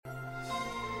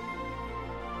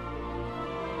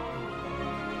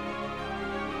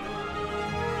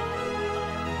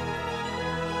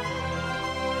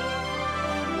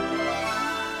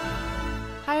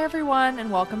everyone,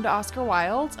 and welcome to Oscar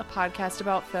Wilde, a podcast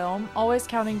about film, always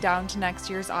counting down to next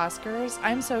year's Oscars.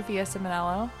 I'm Sophia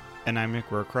Simonello. And I'm Nick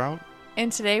Rohrkraut.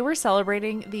 And today we're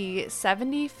celebrating the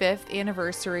 75th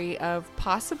anniversary of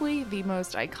possibly the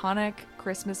most iconic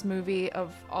Christmas movie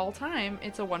of all time,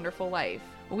 It's a Wonderful Life.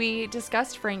 We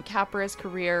discussed Frank Capra's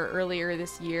career earlier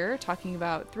this year, talking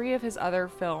about 3 of his other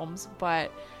films, but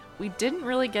we didn't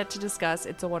really get to discuss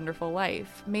It's a Wonderful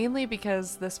Life, mainly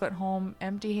because this went home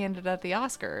empty-handed at the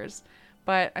Oscars.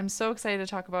 But I'm so excited to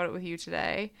talk about it with you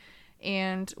today.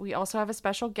 And we also have a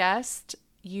special guest.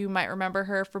 You might remember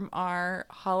her from our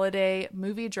holiday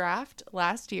movie draft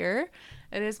last year.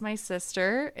 It is my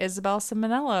sister, Isabel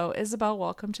Simonello. Isabel,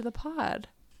 welcome to the pod.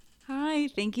 Hi,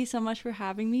 thank you so much for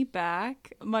having me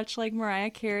back. Much like Mariah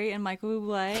Carey and Michael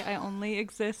Bublé, I only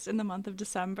exist in the month of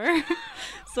December,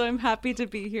 so I'm happy to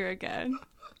be here again.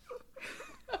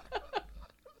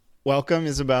 Welcome,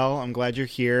 Isabel. I'm glad you're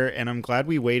here, and I'm glad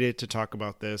we waited to talk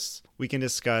about this. We can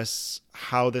discuss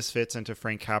how this fits into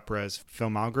Frank Capra's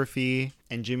filmography,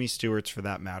 and Jimmy Stewart's for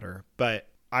that matter. But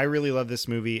I really love this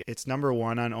movie. It's number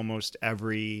 1 on almost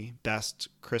every best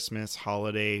Christmas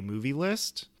holiday movie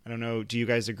list. I don't know, do you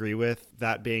guys agree with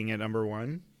that being at number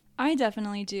 1? I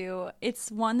definitely do.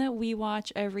 It's one that we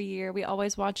watch every year. We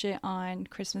always watch it on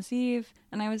Christmas Eve.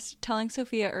 And I was telling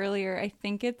Sophia earlier, I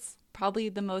think it's probably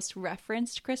the most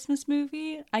referenced Christmas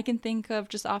movie. I can think of,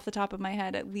 just off the top of my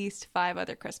head, at least 5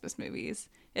 other Christmas movies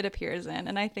it appears in.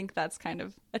 And I think that's kind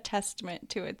of a testament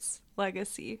to its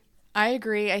legacy. I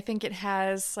agree. I think it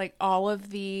has like all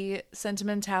of the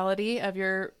sentimentality of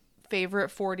your favorite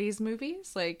 40s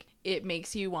movies. Like, it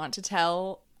makes you want to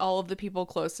tell all of the people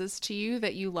closest to you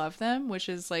that you love them, which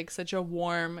is like such a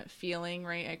warm feeling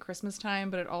right at Christmas time.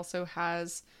 But it also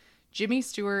has Jimmy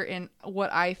Stewart in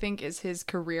what I think is his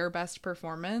career best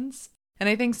performance. And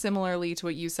I think similarly to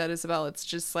what you said, Isabel, it's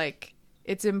just like,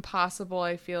 it's impossible,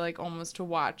 I feel like, almost to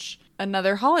watch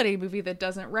another holiday movie that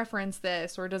doesn't reference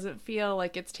this or doesn't feel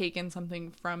like it's taken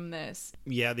something from this.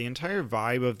 Yeah, the entire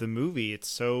vibe of the movie, it's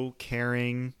so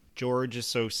caring. George is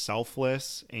so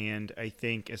selfless, and I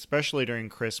think especially during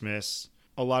Christmas,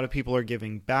 a lot of people are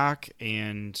giving back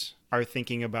and are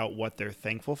thinking about what they're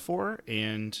thankful for,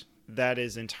 and that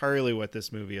is entirely what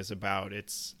this movie is about.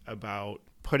 It's about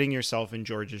putting yourself in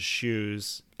George's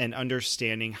shoes and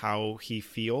understanding how he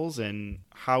feels and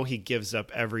how he gives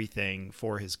up everything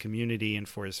for his community and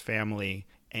for his family.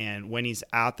 And when he's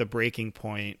at the breaking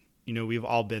point, you know, we've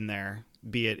all been there,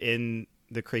 be it in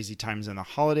the crazy times in the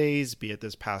holidays, be it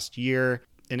this past year.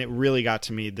 And it really got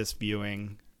to me this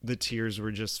viewing. The tears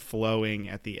were just flowing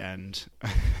at the end.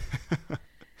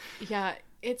 Yeah,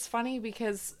 it's funny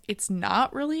because it's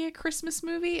not really a Christmas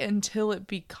movie until it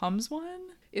becomes one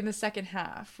in the second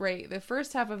half, right? The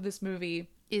first half of this movie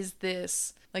is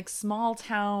this like small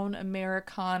town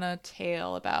Americana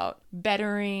tale about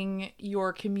bettering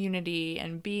your community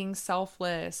and being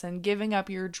selfless and giving up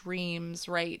your dreams,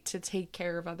 right, to take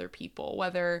care of other people,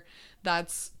 whether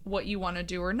that's what you want to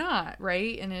do or not,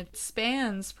 right? And it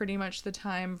spans pretty much the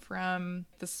time from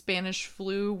the Spanish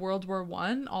flu, World War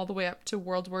I, all the way up to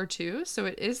World War II. So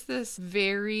it is this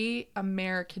very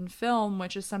American film,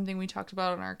 which is something we talked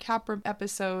about in our Capra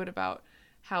episode about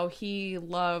how he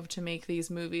loved to make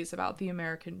these movies about the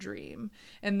American dream.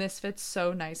 And this fits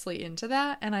so nicely into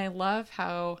that. And I love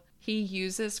how he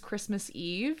uses Christmas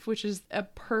Eve, which is a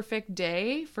perfect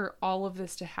day for all of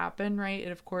this to happen, right?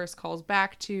 It, of course, calls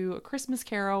back to A Christmas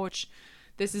Carol, which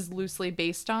this is loosely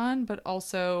based on, but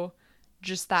also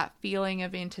just that feeling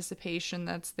of anticipation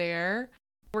that's there.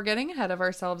 We're getting ahead of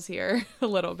ourselves here a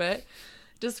little bit.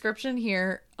 Description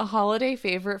here: a holiday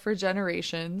favorite for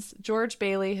generations, George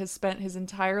Bailey has spent his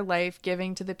entire life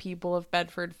giving to the people of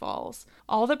Bedford Falls.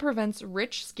 All that prevents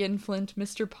rich skinflint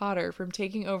Mr. Potter from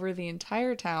taking over the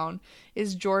entire town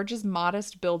is George's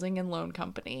modest building and loan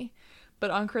company.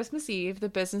 But on Christmas Eve, the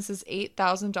business's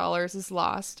 $8,000 is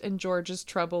lost and George's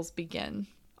troubles begin.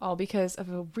 All because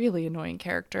of a really annoying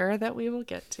character that we will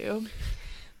get to.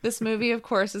 This movie, of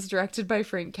course, is directed by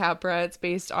Frank Capra. It's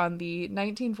based on the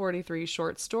 1943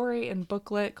 short story and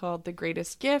booklet called The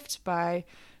Greatest Gift by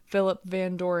Philip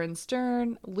Van Doren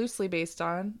Stern, loosely based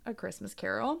on A Christmas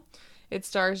Carol. It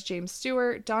stars James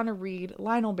Stewart, Donna Reed,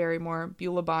 Lionel Barrymore,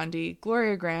 Beulah Bondi,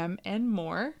 Gloria Graham, and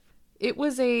more. It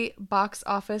was a box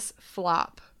office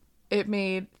flop. It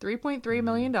made $3.3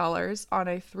 million on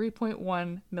a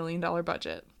 $3.1 million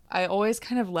budget. I always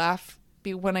kind of laugh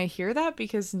when I hear that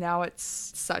because now it's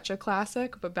such a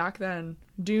classic, but back then,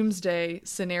 doomsday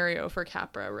scenario for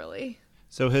Capra, really.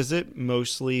 So has it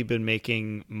mostly been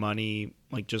making money,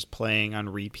 like just playing on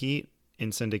repeat in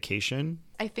syndication?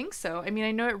 I think so. I mean,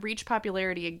 I know it reached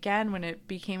popularity again when it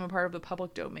became a part of the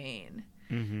public domain.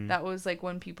 That was like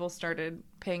when people started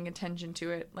paying attention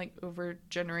to it, like over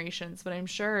generations. But I'm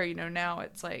sure, you know, now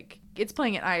it's like it's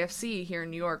playing at IFC here in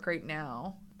New York right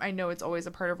now. I know it's always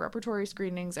a part of repertory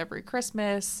screenings every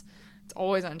Christmas. It's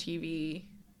always on TV.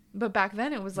 But back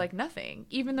then it was like nothing,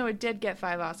 even though it did get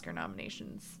 5 Oscar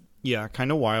nominations. Yeah,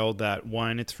 kind of wild that,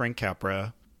 one, it's Frank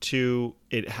Capra. 2,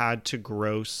 it had to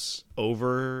gross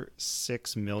over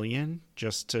 6 million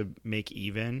just to make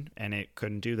even, and it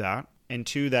couldn't do that. And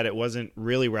 2, that it wasn't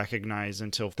really recognized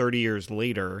until 30 years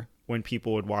later when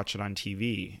people would watch it on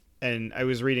TV. And I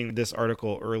was reading this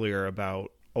article earlier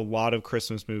about a lot of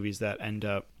Christmas movies that end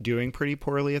up doing pretty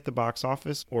poorly at the box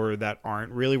office or that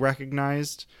aren't really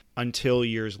recognized until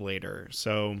years later.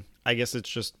 So I guess it's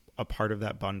just a part of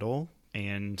that bundle.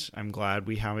 And I'm glad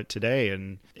we have it today.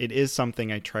 And it is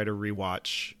something I try to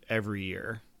rewatch every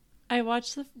year. I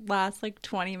watched the last like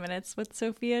 20 minutes with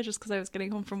Sophia just because I was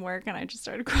getting home from work and I just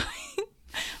started crying.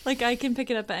 Like I can pick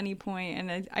it up at any point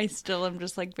and I still am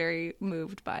just like very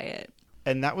moved by it.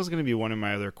 And that was going to be one of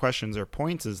my other questions or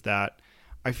points, is that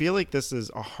I feel like this is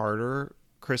a harder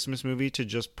Christmas movie to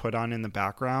just put on in the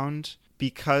background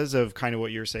because of kind of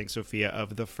what you're saying, Sophia,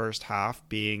 of the first half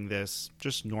being this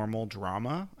just normal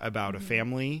drama about a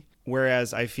family.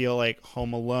 Whereas I feel like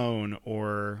Home Alone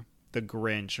or The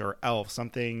Grinch or Elf,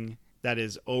 something that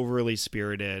is overly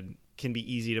spirited, can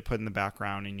be easy to put in the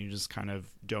background and you just kind of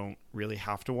don't really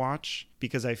have to watch,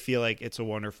 because I feel like It's a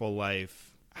Wonderful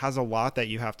Life has a lot that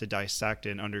you have to dissect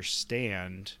and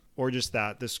understand, or just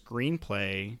that the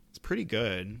screenplay is pretty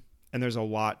good and there's a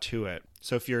lot to it.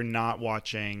 So if you're not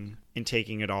watching and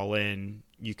taking it all in,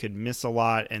 you could miss a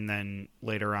lot and then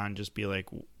later on just be like,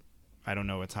 I don't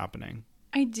know what's happening.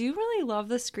 I do really love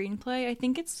the screenplay. I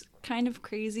think it's kind of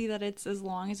crazy that it's as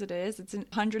long as it is. It's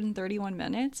 131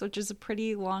 minutes, which is a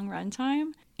pretty long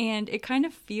runtime. And it kind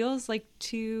of feels like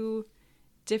 2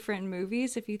 different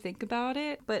movies if you think about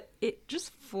it, but it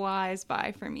just flies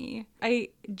by for me. I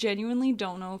genuinely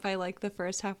don't know if I like the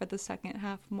first half or the second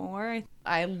half more.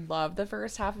 I love the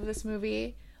first half of this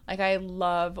movie. Like, I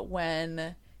love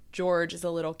when George is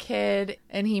a little kid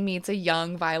and he meets a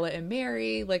young Violet and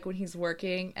Mary, like when he's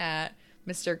working at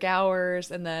Mr.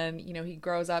 Gower's, and then, you know, he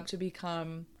grows up to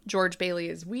become George Bailey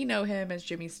as we know him, as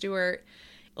Jimmy Stewart.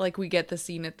 Like, we get the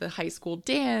scene at the high school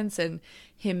dance and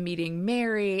him meeting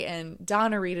Mary, and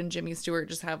Donna Reed and Jimmy Stewart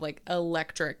just have like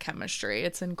electric chemistry.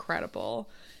 It's incredible.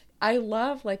 I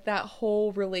love like that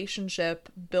whole relationship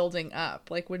building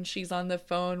up. Like when she's on the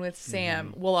phone with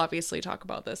Sam, we'll obviously talk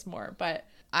about this more, but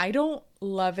I don't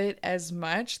love it as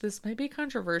much. This might be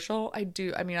controversial. I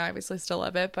mean, I obviously still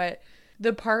love it, but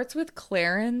the parts with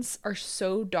Clarence are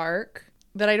so dark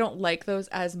that I don't like those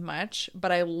as much,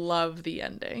 but I love the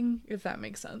ending, if that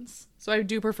makes sense. So I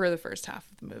do prefer the first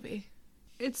half of the movie.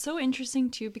 It's so interesting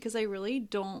too because I really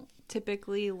don't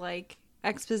typically like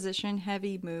exposition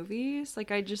heavy movies. Like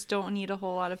I just don't need a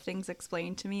whole lot of things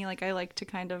explained to me. Like I like to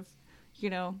kind of, you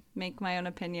know, make my own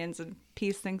opinions and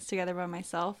piece things together by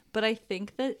myself. But I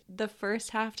think that the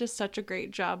first half does such a great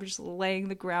job just laying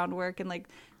the groundwork and like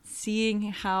seeing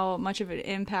how much of an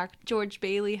impact George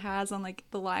Bailey has on like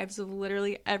the lives of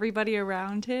literally everybody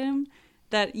around him,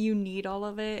 that you need all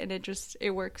of it, and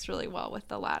it works really well with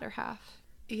the latter half.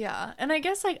 Yeah, and I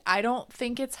guess like I don't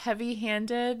think it's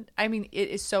heavy-handed. I mean, it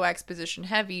is so exposition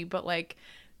heavy, but like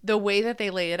the way that they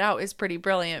lay it out is pretty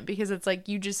brilliant, because it's like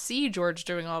you just see George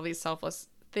doing all these selfless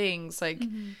things, like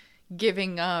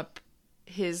giving up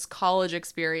his college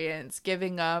experience,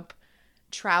 giving up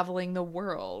traveling the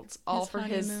world, all for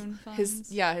his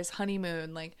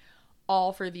honeymoon, like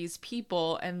all for these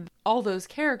people, and all those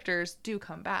characters do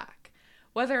come back.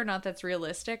 Whether or not that's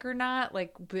realistic or not,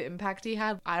 like the impact he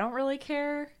had, I don't really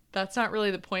care. That's not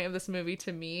really the point of this movie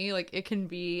to me. Like it can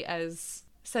be as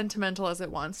sentimental as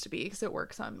it wants to be because it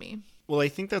works on me. Well, I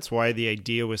think that's why the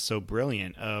idea was so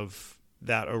brilliant of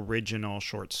that original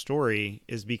short story,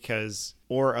 is because,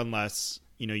 or unless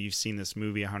you know, you've seen this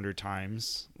movie 100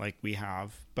 times like we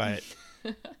have, but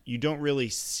you don't really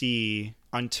see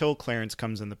until Clarence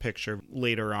comes in the picture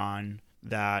later on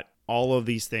that all of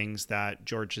these things that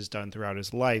George has done throughout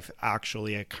his life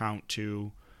actually account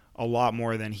to a lot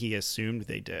more than he assumed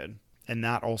they did. And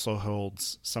that also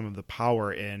holds some of the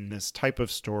power in this type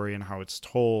of story and how it's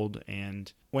told.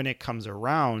 And when it comes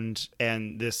around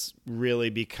and this really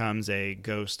becomes a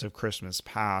Ghost of Christmas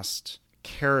Past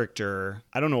character,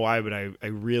 I don't know why, but I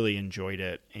really enjoyed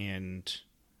it, and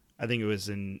I think it was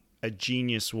in a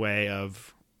genius way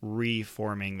of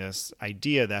reforming this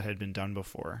idea that had been done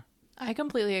before. I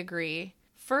completely agree.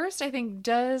 First, I think,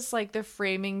 does like the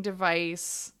framing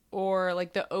device or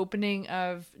like the opening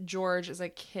of George as a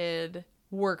kid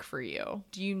work for you?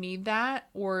 Do you need that,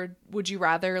 or would you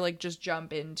rather like just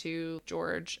jump into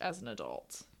George as an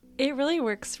adult? It really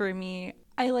works for me.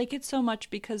 I like it so much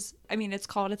because, I mean, it's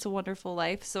called It's a Wonderful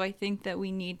Life, so I think that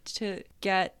we need to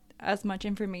get as much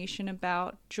information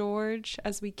about George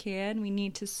as we can. We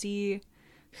need to see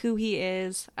who he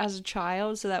is as a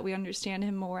child so that we understand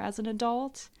him more as an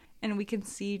adult, and we can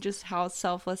see just how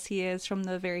selfless he is from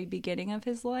the very beginning of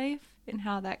his life and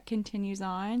how that continues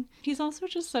on. He's also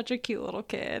just such a cute little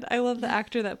kid. I love the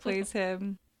actor that plays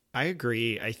him. I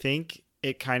agree. I think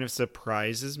it kind of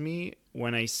surprises me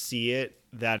when I see it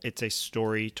that it's a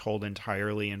story told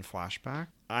entirely in flashback.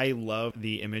 I love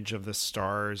the image of the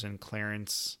stars and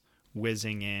Clarence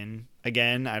whizzing in.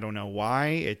 Again, I don't know why.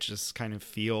 It just kind of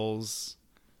feels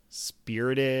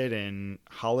spirited and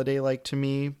holiday-like to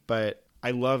me, but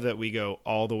I love that we go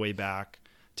all the way back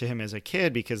to him as a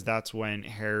kid, because that's when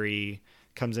Harry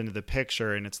comes into the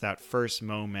picture, and it's that first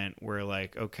moment where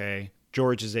like, okay,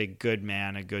 George is a good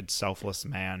man, a good selfless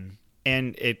man.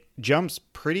 And it jumps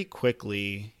pretty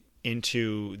quickly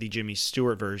into the Jimmy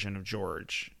Stewart version of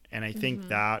George. And I think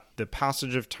that the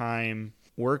passage of time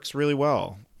works really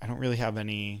well. I don't really have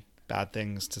any bad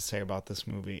things to say about this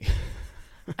movie.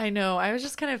 I know. I was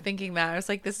just kind of thinking that. I was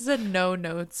like, this is a no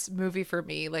notes movie for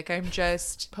me. Like, I'm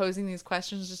just posing these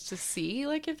questions just to see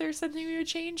like if there's something we would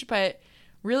change. But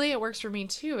really it works for me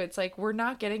too. It's like we're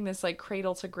not getting this like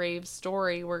cradle to grave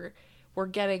story. We're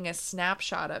getting a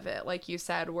snapshot of it. Like you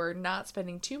said, we're not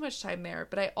spending too much time there.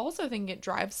 But I also think it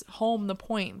drives home the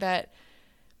point that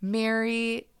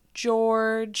Mary,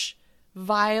 George,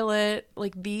 Violet,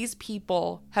 like these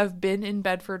people have been in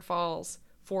Bedford Falls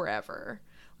forever.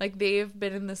 Like they've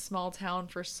been in this small town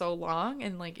for so long,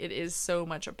 and like it is so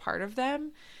much a part of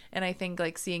them. And I think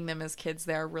like seeing them as kids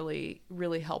there really,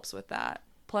 really helps with that.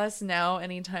 Plus now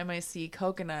anytime I see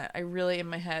coconut, I really in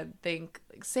my head think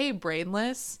like, say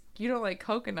brainless. You don't like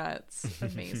coconuts.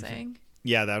 Amazing.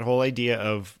 Yeah, that whole idea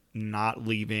of not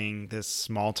leaving this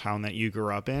small town that you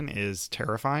grew up in is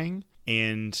terrifying.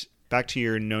 And back to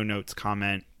your no notes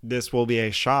comment, this will be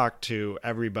a shock to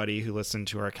everybody who listened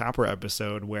to our Capra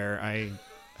episode where I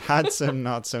had some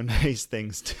not so nice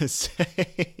things to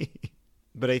say.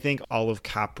 But I think all of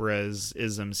Capra's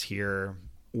isms here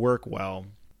work well.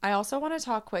 I also want to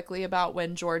talk quickly about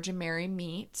when George and Mary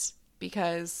meet,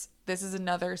 because this is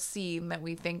another scene that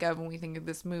we think of when we think of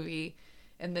this movie,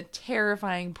 and the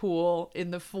terrifying pool in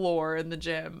the floor in the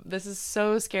gym. This is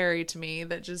so scary to me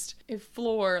that just a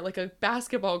floor, like a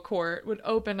basketball court, would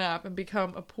open up and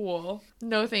become a pool.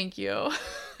 No, thank you.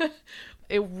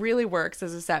 It really works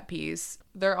as a set piece.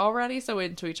 They're already so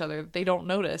into each other that they don't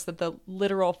notice that the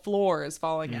literal floor is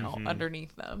falling out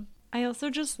underneath them. I also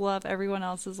just love everyone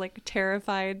else's like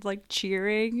terrified like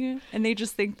cheering, and they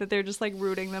just think that they're just like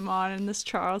rooting them on in this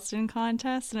Charleston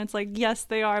contest, and it's like, yes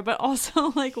they are, but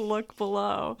also like look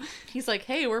below. He's like,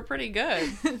 hey, we're pretty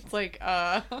good. It's like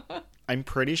I'm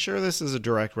pretty sure this is a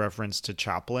direct reference to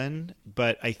Chaplin,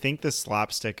 but I think the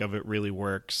slapstick of it really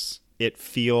works. It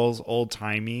feels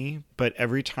old-timey, but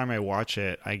every time I watch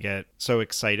it, I get so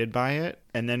excited by it.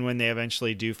 And then when they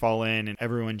eventually do fall in and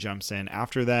everyone jumps in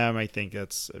after them, I think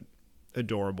that's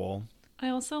adorable. I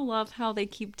also love how they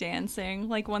keep dancing.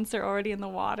 Like once they're already in the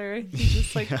water, he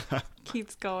just like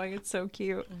keeps going. It's so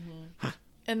cute. Mm-hmm.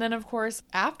 And then of course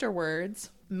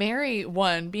afterwards, Mary,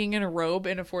 being in a robe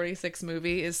in a 46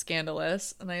 movie is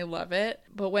scandalous, and I love it.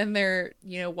 But when they're,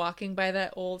 walking by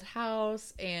that old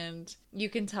house, and you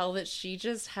can tell that she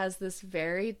just has this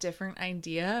very different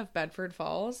idea of Bedford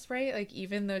Falls, right? Like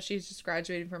even though she's just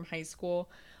graduating from high school,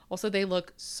 also they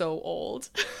look so old,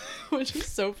 which is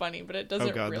so funny, but it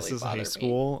doesn't really this is bother high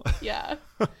school. me. Yeah.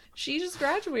 She just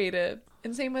graduated.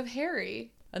 And same with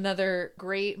Harry. Another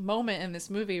great moment in this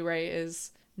movie, right,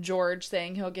 is George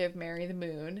saying he'll give Mary the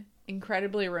moon.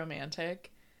 Incredibly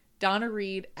romantic. Donna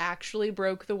Reed actually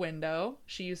broke the window.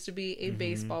 She used to be a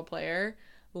baseball player.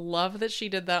 Love that she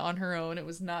did that on her own. It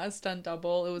was not a stunt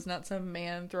double. It was not some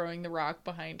man throwing the rock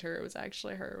behind her. It was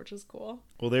actually her, which is cool.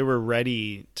 Well, they were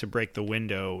ready to break the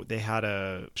window. They had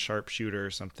a sharpshooter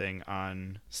or something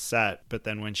on set, but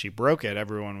then when she broke it,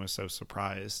 everyone was so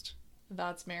surprised.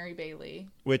 That's Mary Bailey.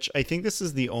 Which I think this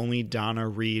is the only Donna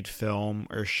Reed film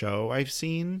or show I've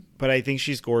seen, but I think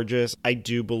she's gorgeous. I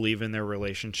do believe in their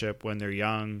relationship when they're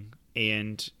young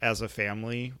and as a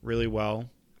family really well.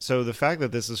 So the fact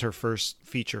that this is her first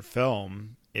feature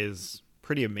film is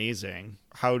pretty amazing.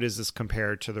 How does this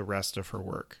compare to the rest of her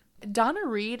work? Donna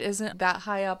Reed isn't that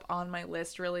high up on my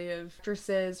list really of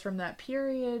actresses from that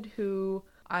period who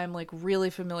I'm like really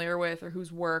familiar with or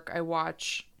whose work I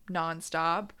watch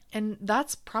nonstop. And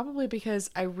that's probably because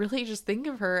I really just think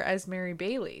of her as Mary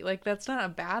Bailey. Like, that's not a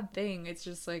bad thing. It's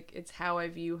just like, it's how I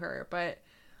view her. But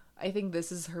I think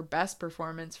this is her best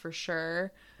performance for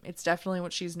sure. It's definitely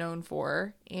what she's known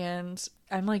for. And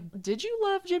I'm like, did you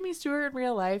love Jimmy Stewart in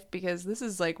real life? Because this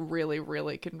is like really,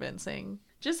 really convincing.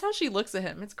 Just how she looks at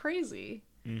him. It's crazy.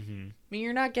 Mm-hmm. I mean,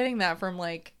 you're not getting that from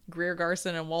like Greer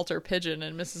Garson and Walter Pidgeon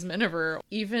and Mrs. Miniver.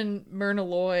 Even Myrna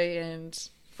Loy and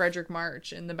Frederick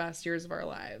March in The Best Years of Our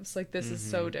Lives. Like, this is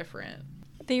so different.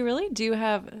 They really do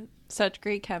have such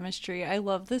great chemistry. I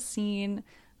love the scene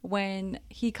when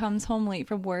he comes home late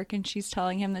from work and she's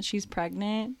telling him that she's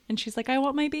pregnant. And she's like, I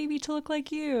want my baby to look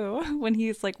like you. When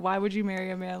he's like, why would you marry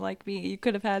a man like me? You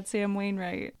could have had Sam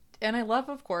Wainwright. And I love,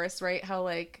 of course, right, how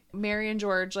like Mary and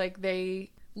George, like they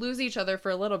lose each other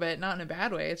for a little bit, not in a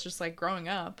bad way. It's just like growing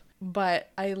up. But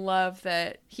I love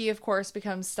that he, of course,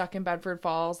 becomes stuck in Bedford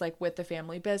Falls, like with the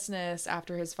family business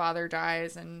after his father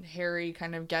dies, and Harry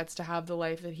kind of gets to have the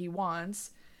life that he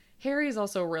wants. Harry's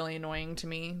also really annoying to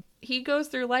me. He goes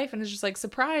through life and is just like,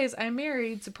 surprise, I'm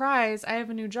married. Surprise, I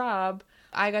have a new job.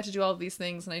 I got to do all of these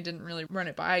things and I didn't really run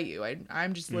it by you.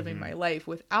 I'm just living my life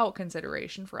without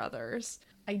consideration for others.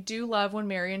 I do love when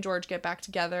Mary and George get back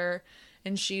together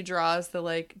and she draws the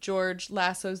like George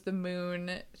lassos the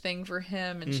moon thing for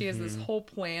him, and she has this whole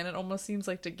plan. It almost seems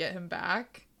like to get him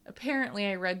back. Apparently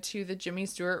I read too that Jimmy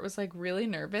Stewart was like really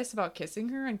nervous about kissing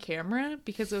her on camera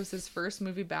because it was his first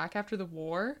movie back after the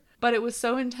war. But it was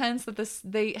so intense that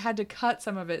they had to cut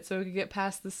some of it so it could get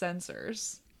past the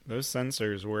censors. Those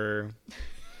censors were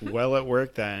well at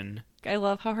work then. I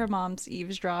love how her mom's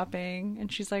eavesdropping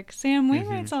and she's like, Sam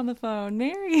Wainwright's on the phone,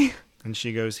 Mary. And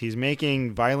she goes, he's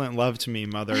making violent love to me,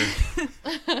 mother.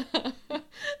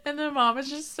 And the mom is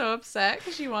just so upset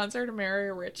because she wants her to marry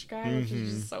a rich guy, which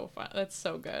is just so fun. That's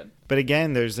so good. But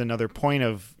again, there's another point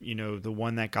of, you know, the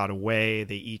one that got away,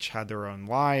 they each had their own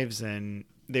lives and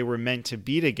they were meant to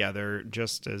be together,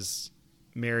 just as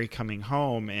Mary coming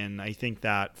home. And I think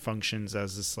that functions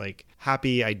as this like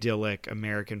happy, idyllic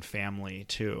American family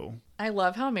too. I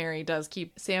love how Mary does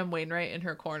keep Sam Wainwright in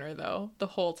her corner, though, the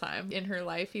whole time. In her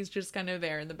life, he's just kind of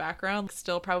there in the background,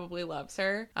 still probably loves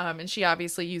her. And she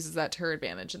obviously uses that to her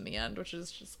advantage in the end, which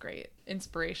is just great.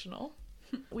 Inspirational.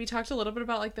 We talked a little bit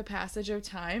about, like, the passage of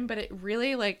time, but it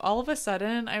really, like, all of a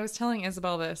sudden, I was telling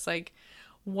Isabel this, like,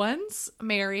 once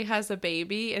Mary has a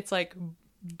baby, it's like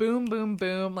boom, boom,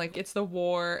 boom, like it's the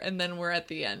war, and then we're at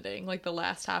the ending, like the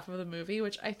last half of the movie,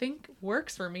 which I think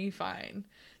works for me fine.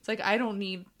 It's like I don't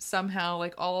need somehow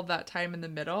like all of that time in the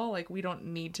middle. Like we don't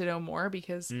need to know more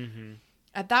because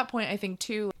at that point, I think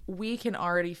too, we can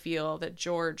already feel that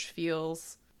George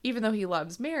feels, even though he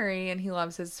loves Mary and he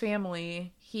loves his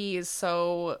family, he is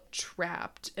so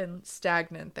trapped and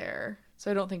stagnant there.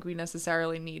 So I don't think we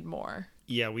necessarily need more.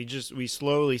 Yeah, we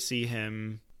slowly see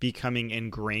him becoming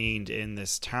ingrained in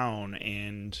this town,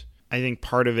 and I think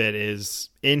part of it is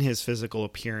in his physical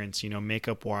appearance, you know,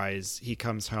 makeup wise. He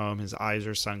comes home, his eyes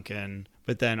are sunken,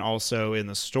 but then also in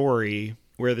the story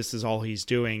where this is all he's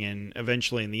doing, and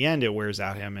eventually in the end it wears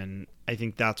at him. And I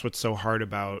think that's what's so hard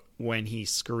about when he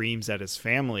screams at his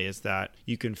family, is that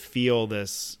you can feel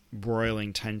this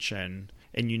broiling tension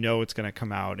and you know it's going to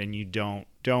come out and you don't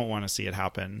want to see it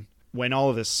happen. When all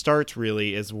of this starts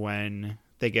really is when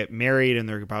they get married and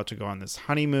they're about to go on this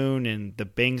honeymoon and the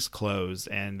banks close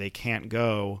and they can't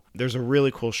go. There's a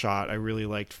really cool shot I really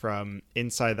liked from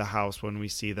inside the house when we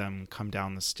see them come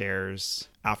down the stairs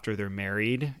after they're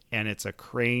married, and it's a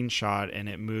crane shot and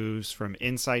it moves from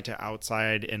inside to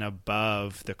outside and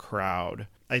above the crowd.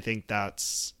 I think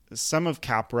that's some of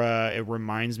Capra. It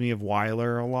reminds me of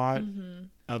Wyler a lot,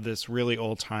 of this really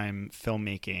old-time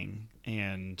filmmaking,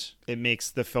 and it makes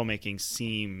the filmmaking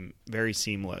seem very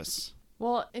seamless.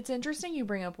 Well, it's interesting you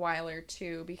bring up Wyler,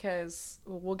 too, because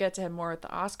we'll get to him more at the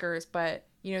Oscars, but,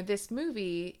 you know, this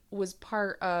movie was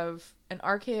part of an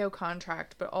RKO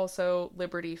contract, but also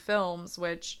Liberty Films,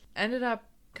 which ended up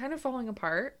kind of falling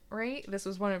apart, right? This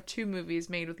was one of two movies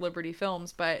made with Liberty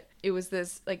Films, but it was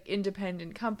this, like,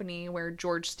 independent company where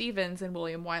George Stevens and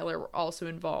William Wyler were also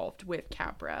involved with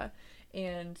Capra.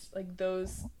 And, like,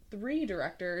 those three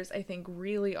directors, I think,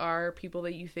 really are people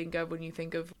that you think of when you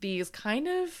think of these kind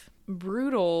of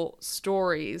brutal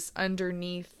stories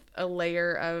underneath a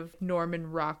layer of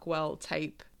Norman Rockwell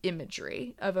type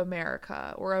imagery of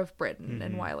America or of Britain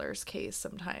in Wyler's case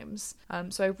sometimes.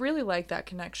 So I really like that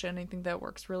connection. I think that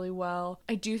works really well.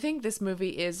 I do think this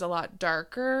movie is a lot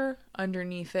darker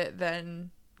underneath it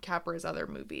than Capra's other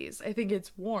movies. I think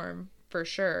it's warm for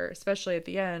sure, especially at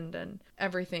the end and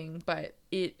everything. But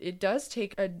it does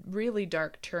take a really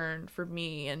dark turn for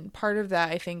me. And part of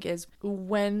that, I think, is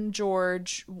when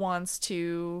George wants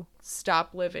to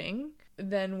stop living,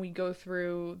 then we go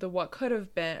through the what could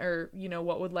have been, or, you know,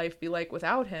 what would life be like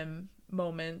without him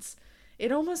moments.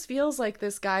 It almost feels like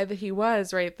this guy that he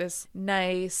was, right? This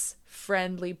nice,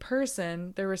 friendly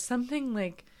person. There was something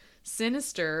like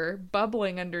sinister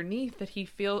bubbling underneath that he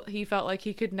felt like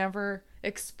he could never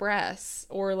express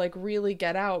or like really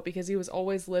get out because he was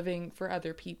always living for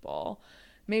other people.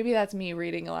 Maybe that's me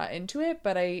reading a lot into it,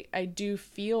 but I do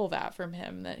feel that from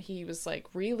him, that he was like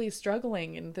really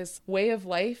struggling in this way of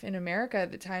life in America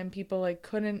at the time. People like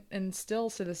couldn't, and still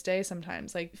to this day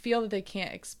sometimes, like feel that they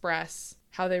can't express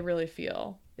how they really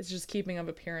feel. It's just keeping up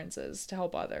appearances to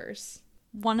help others.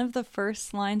 One of the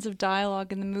first lines of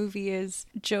dialogue in the movie is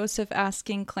Joseph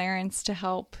asking Clarence to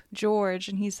help George,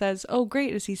 and he says, "Oh,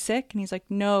 great, is he sick?" And he's like,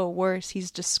 "No, worse, he's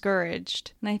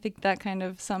discouraged." And I think that kind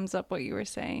of sums up what you were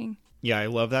saying. Yeah, I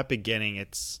love that beginning.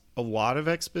 It's a lot of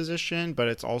exposition, but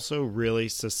it's also really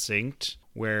succinct,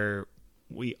 where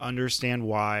we understand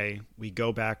why, we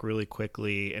go back really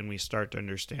quickly, and we start to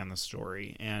understand the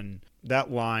story. And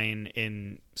that line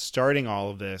in starting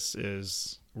all of this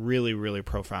is really, really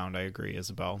profound. I agree,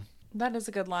 Isabel. That is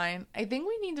a good line. I think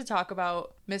we need to talk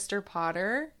about Mr.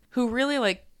 Potter, who really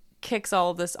like kicks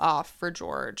all of this off for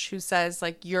George, who says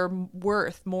like, you're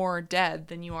worth more dead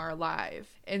than you are alive.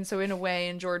 And so in a way,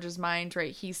 in George's mind,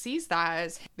 right, he sees that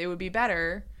as it would be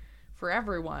better for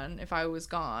everyone if I was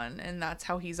gone. And that's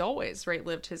how he's always, right,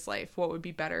 lived his life. What would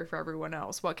be better for everyone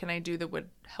else? What can I do that would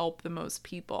help the most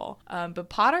people? But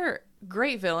Potter,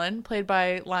 great villain, played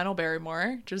by Lionel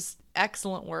Barrymore. Just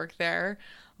excellent work there.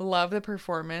 Love the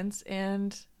performance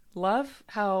and love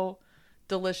how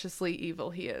deliciously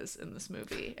evil he is in this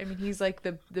movie. I mean, he's like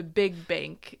the big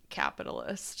bank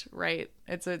capitalist, right?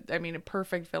 It's a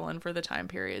perfect villain for the time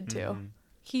period too. Mm-hmm.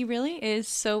 He really is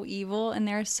so evil, and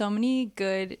there are so many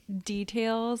good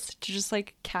details to just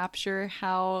like capture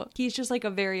how he's just like a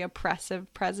very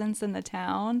oppressive presence in the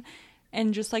town,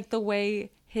 and just like the way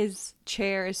his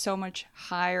chair is so much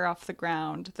higher off the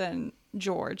ground than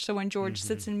George. So when George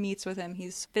sits and meets with him,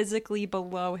 he's physically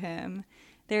below him.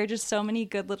 There are just so many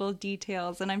good little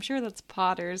details, and I'm sure that's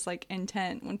Potter's like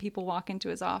intent when people walk into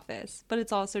his office. But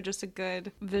it's also just a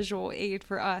good visual aid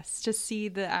for us to see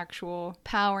the actual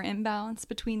power imbalance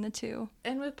between the two.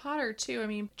 And with Potter too, I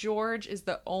mean, George is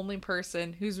the only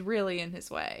person who's really in his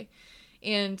way.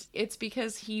 And it's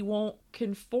because he won't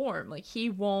conform. Like,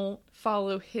 he won't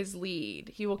follow his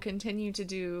lead. He will continue to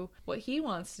do what he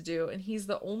wants to do. And he's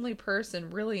the only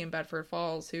person really in Bedford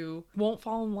Falls who won't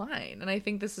fall in line. And I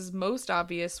think this is most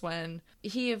obvious when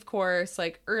he, of course,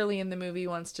 like early in the movie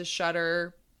wants to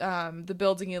shutter the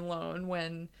building and loan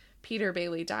when Peter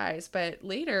Bailey dies. But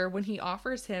later, when he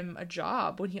offers him a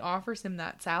job, when he offers him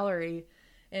that salary,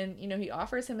 and, you know, he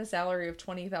offers him a salary of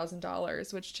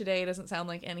 $20,000, which today doesn't sound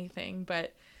like anything.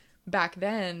 But back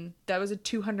then, that was a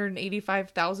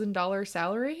 $285,000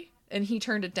 salary. And he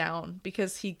turned it down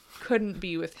because he couldn't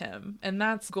be with him. And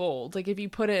that's gold. Like, if you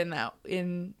put it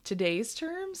in today's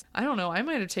terms, I don't know. I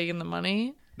might have taken the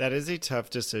money. That is a tough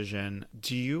decision.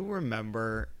 Do you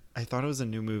remember, I thought it was a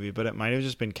new movie, but it might have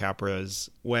just been Capra's,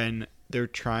 when they're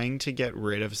trying to get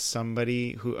rid of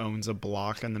somebody who owns a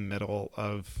block in the middle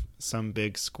of some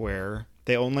big square.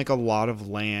 They own like a lot of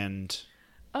land.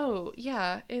 Oh,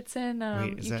 yeah. It's in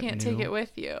Wait, You Can't Take It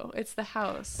With You. It's the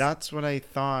house. That's what I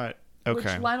thought.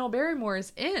 Okay. Which Lionel Barrymore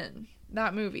is in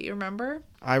that movie, remember?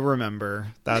 I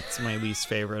remember. That's my least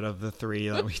favorite of the three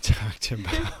that we talked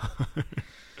about.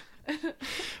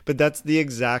 But that's the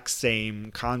exact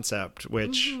same concept,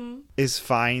 which is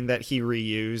fine that he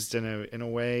reused in a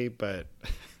way, but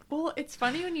well, it's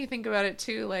funny when you think about it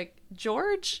too. Like,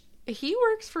 George, he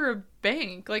works for a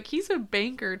bank. Like, he's a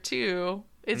banker too.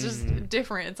 It's just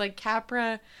different. It's like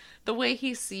Capra, the way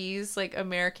he sees like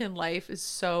American life is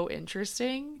so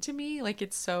interesting to me. Like,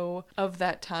 it's so of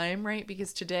that time, right?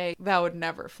 Because today that would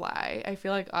never fly. I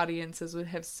feel like audiences would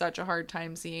have such a hard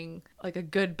time seeing like a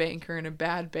good banker and a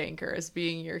bad banker as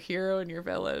being your hero and your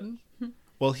villain.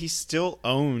 Well, he still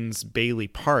owns Bailey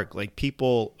Park. Like,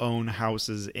 people own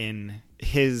houses in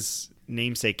his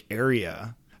namesake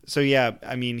area. So yeah,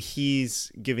 I mean,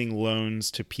 he's giving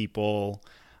loans to people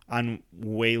on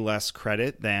way less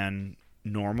credit than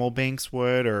normal banks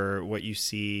would, or what you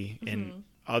see in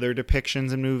other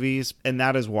depictions in movies. And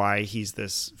that is why he's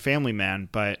this family man.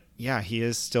 But yeah, he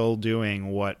is still doing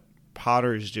what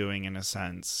Potter's doing in a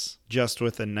sense, just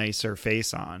with a nicer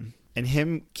face on. And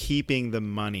him keeping the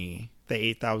money, the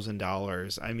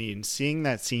 $8,000. I mean, seeing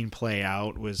that scene play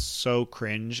out was so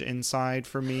cringe inside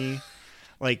for me.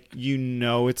 Like, you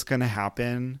know it's going to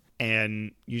happen,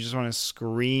 and you just want to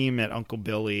scream at Uncle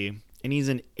Billy. And he's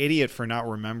an idiot for not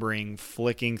remembering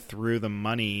flicking through the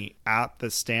money at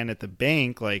the stand at the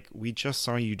bank. Like, we just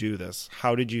saw you do this.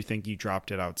 How did you think you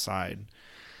dropped it outside?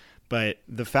 But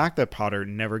the fact that Potter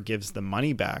never gives the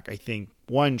money back, I think,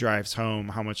 one, drives home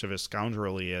how much of a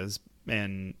scoundrel he is,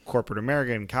 and corporate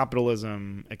America and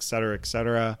capitalism, et cetera, et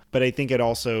cetera. But I think it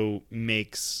also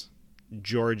makes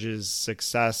George's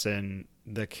success and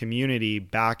the community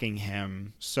backing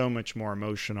him so much more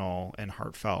emotional and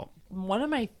heartfelt. One of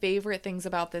my favorite things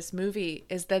about this movie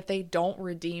is that they don't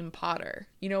redeem Potter.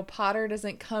 You know, Potter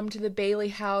doesn't come to the Bailey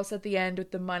house at the end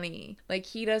with the money. Like,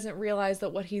 he doesn't realize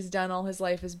that what he's done all his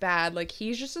life is bad. Like,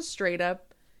 he's just a straight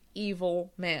up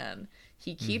evil man.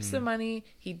 He keeps the money.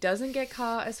 He doesn't get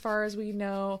caught as far as we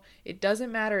know. It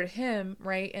doesn't matter to him,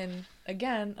 right? And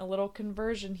again, a little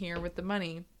conversion here with the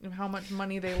money and how much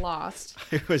money they lost.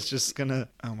 I was just gonna,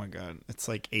 oh my God, it's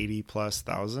like 80 plus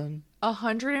thousand.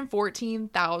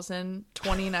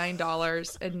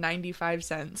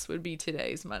 $114,029.95 would be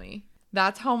today's money.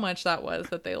 That's how much that was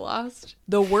that they lost.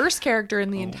 The worst character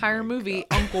in the entire movie,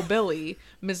 Uncle Billy,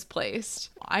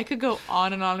 misplaced. I could go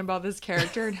on and on about this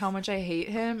character and how much I hate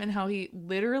him and how he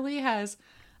literally has,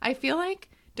 I feel like,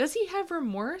 does he have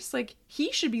remorse? Like,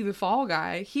 he should be the fall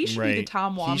guy. He should be the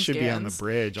Tom Wambsgans. He should be on the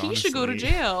bridge, honestly. He should go to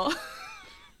jail.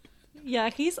 Yeah,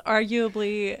 he's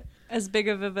arguably as big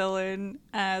of a villain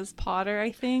as Potter,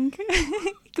 I think.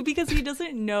 Because he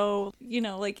doesn't know,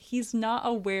 like, he's not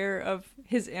aware of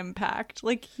his impact.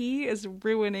 Like, he is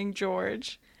ruining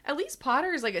George. At least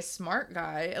Potter is like a smart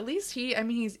guy. At least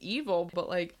he's evil, but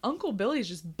like Uncle Billy's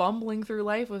just bumbling through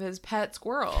life with his pet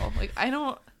squirrel. Like,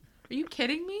 are you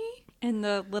kidding me? And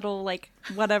the little, like,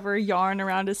 whatever yarn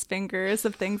around his fingers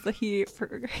of things that he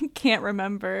can't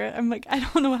remember. I'm like, I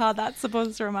don't know how that's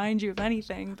supposed to remind you of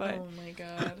anything, but... Oh my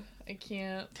God. I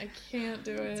can't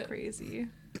do it. It's crazy.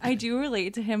 I do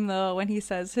relate to him, though, when he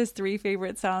says his 3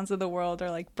 favorite sounds of the world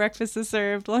are, like, breakfast is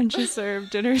served, lunch is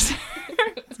served, dinner is served.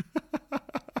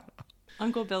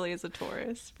 Uncle Billy is a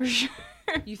Taurus, for sure.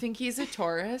 You think he's a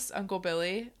Taurus, Uncle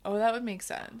Billy? Oh, that would make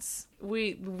sense.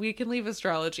 We can leave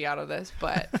astrology out of this,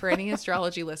 but for any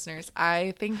astrology listeners,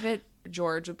 I think that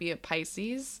George would be a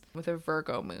Pisces with a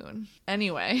Virgo moon.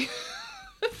 Anyway.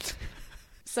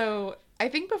 So I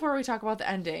think before we talk about the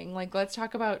ending, like, let's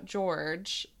talk about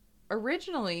George.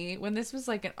 Originally, when this was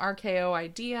like an RKO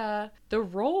idea, the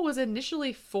role was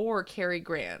initially for Cary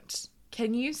Grant.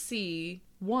 Can you see...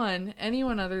 one,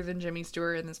 anyone other than Jimmy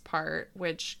Stewart in this part,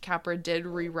 which Capra did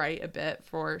rewrite a bit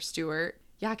for Stewart.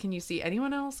 Yeah, can you see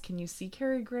anyone else? Can you see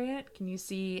Cary Grant? Can you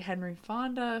see Henry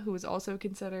Fonda, who was also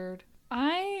considered?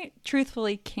 I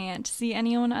truthfully can't see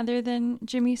anyone other than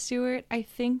Jimmy Stewart. I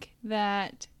think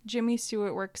that Jimmy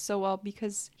Stewart works so well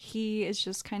because he is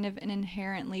just kind of an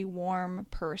inherently warm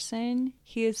person.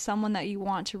 He is someone that you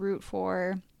want to root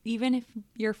for. Even if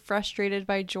you're frustrated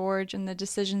by George and the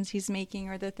decisions he's making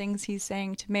or the things he's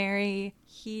saying to Mary,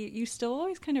 you still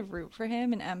always kind of root for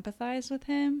him and empathize with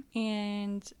him.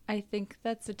 And I think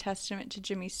that's a testament to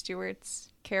Jimmy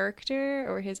Stewart's character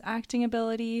or his acting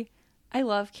ability. I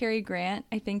love Cary Grant.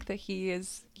 I think that he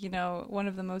is, one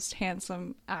of the most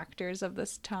handsome actors of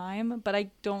this time, but I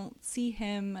don't see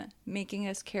him making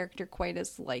his character quite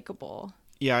as likable.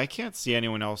 Yeah, I can't see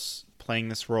anyone else playing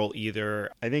this role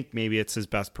either. I think maybe it's his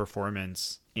best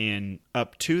performance. And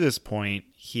up to this point,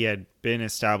 he had been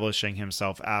establishing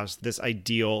himself as this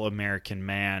ideal American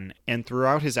man. And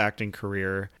throughout his acting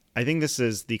career, I think this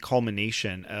is the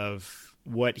culmination of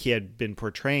what he had been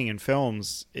portraying in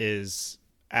films is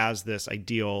as this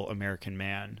ideal American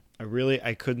man.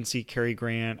 I couldn't see Cary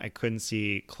Grant. I couldn't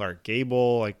see Clark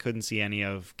Gable. I couldn't see any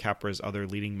of Capra's other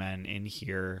leading men in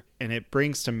here. And it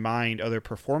brings to mind other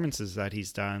performances that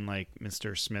he's done, like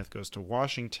Mr. Smith Goes to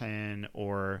Washington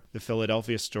or The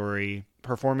Philadelphia Story.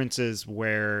 Performances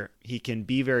where he can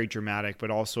be very dramatic,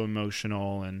 but also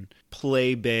emotional and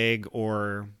play big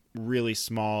or really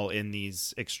small in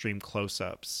these extreme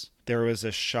close-ups. There was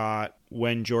a shot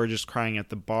when George is crying at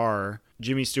the bar.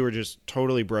 Jimmy Stewart just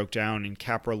totally broke down, and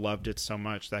Capra loved it so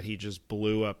much that he just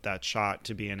blew up that shot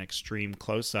to be an extreme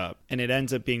close-up. And it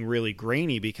ends up being really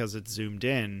grainy because it's zoomed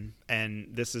in, and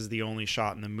this is the only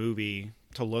shot in the movie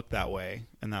to look that way,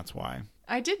 and that's why.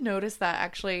 I did notice that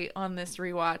actually on this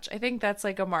rewatch. I think that's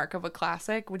like a mark of a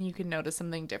classic when you can notice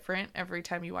something different every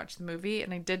time you watch the movie,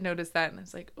 and I did notice that, and I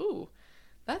was like, ooh,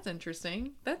 that's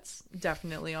interesting. That's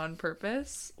definitely on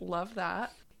purpose. Love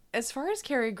that. As far as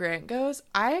Cary Grant goes,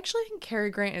 I actually think Cary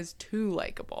Grant is too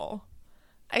likable.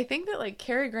 I think that, like,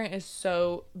 Cary Grant is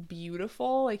so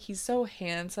beautiful. Like, he's so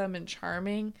handsome and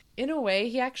charming. In a way,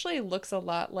 he actually looks a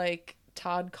lot like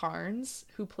Todd Carnes,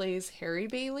 who plays Harry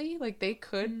Bailey. Like, they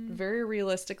could very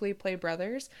realistically play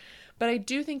brothers. But I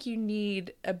do think you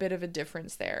need a bit of a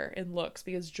difference there in looks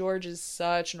because George is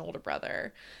such an older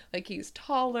brother. Like, he's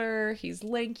taller, he's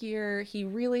lankier. He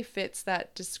really fits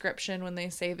that description when they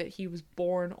say that he was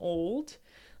born old.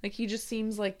 Like, he just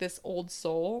seems like this old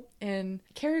soul. And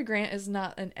Cary Grant is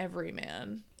not an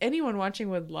everyman. Anyone watching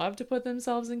would love to put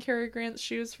themselves in Cary Grant's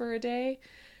shoes for a day,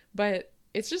 but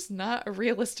it's just not a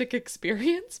realistic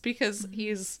experience because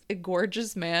he's a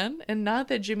gorgeous man. And not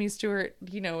that Jimmy Stewart,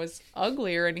 is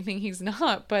ugly or anything. He's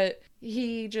not, but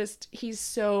he's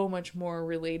so much more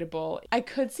relatable. I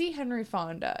could see Henry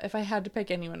Fonda if I had to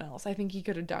pick anyone else. I think he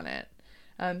could have done it.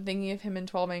 I'm thinking of him in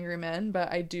 12 Angry Men,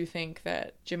 but I do think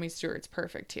that Jimmy Stewart's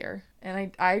perfect here.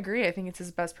 And I agree. I think it's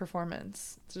his best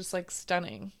performance. It's just like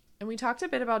stunning. And we talked a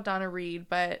bit about Donna Reed,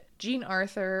 but Jean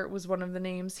Arthur was one of the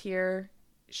names here.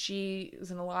 She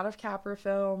was in a lot of Capra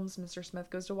films. Mr. Smith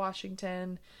Goes to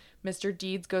Washington. Mr.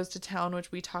 Deeds Goes to Town,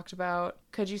 which we talked about.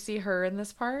 Could you see her in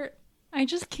this part? I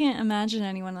just can't imagine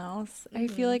anyone else. I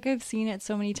feel like I've seen it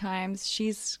so many times.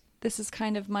 This is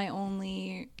kind of my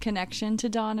only connection to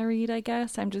Donna Reed, I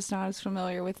guess. I'm just not as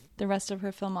familiar with the rest of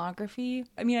her filmography.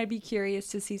 I mean, I'd be curious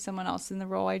to see someone else in the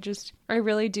role. I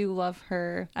really do love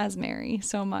her as Mary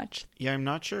so much. Yeah, I'm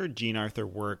not sure Jean Arthur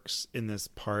works in this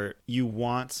part. You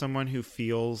want someone who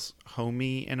feels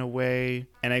homey in a way.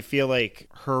 And I feel like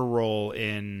her role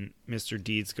in Mr.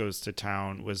 Deeds Goes to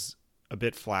Town was a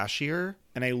bit flashier.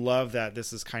 And I love that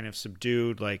this is kind of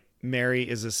subdued. Like, Mary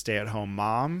is a stay-at-home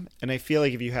mom. And I feel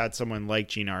like if you had someone like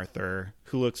Jean Arthur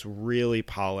who looks really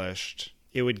polished,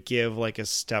 it would give like a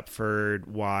Stepford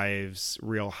Wives,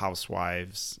 Real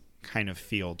Housewives kind of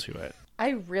feel to it. I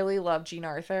really love Jean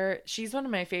Arthur. She's one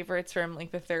of my favorites from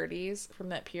like the 30s, from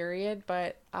that period.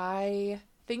 But I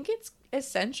think it's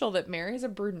essential that Mary's a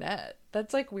brunette.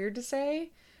 That's like weird to say,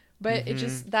 but it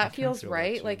just, that feels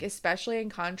right. That like, especially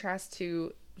in contrast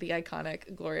to the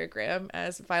iconic Gloria Graham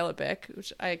as Violet Bick,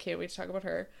 which I can't wait to talk about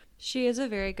her. She is a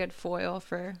very good foil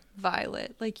for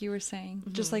Violet, like you were saying,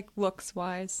 just like looks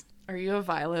wise. Are you a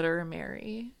Violet or a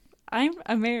Mary? I'm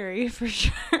a Mary for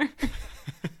sure.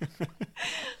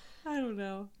 I don't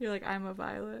know. You're like, I'm a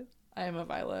Violet. I am a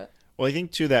Violet. Well, I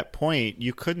think to that point,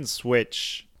 you couldn't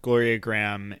switch Gloria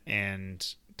Graham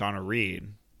and Donna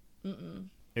Reed.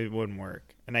 It wouldn't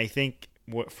work. And I think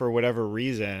for whatever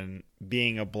reason,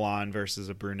 being a blonde versus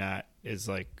a brunette is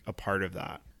like a part of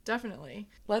that. Definitely.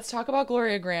 Let's talk about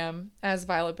Gloria Graham as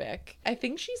Violet Bick. I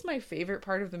think she's my favorite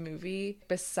part of the movie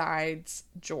besides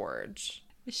George.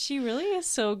 She really is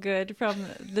so good from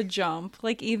the jump.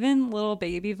 Like, even little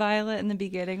baby Violet in the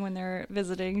beginning when they're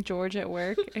visiting George at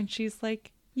work, and she's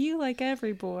like, "You like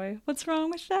every boy. What's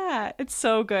wrong with that?" It's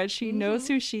so good. She knows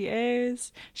who she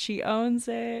is. She owns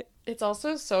it. It's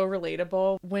also so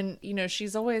relatable when,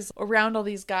 she's always around all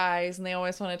these guys and they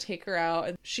always want to take her out.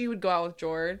 And she would go out with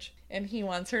George and he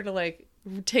wants her to like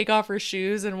take off her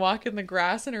shoes and walk in the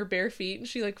grass in her bare feet. And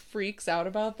she like freaks out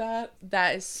about that.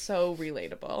 That is so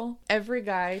relatable. Every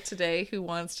guy today who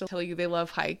wants to tell you they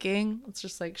love hiking, it's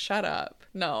just like, shut up.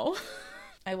 No.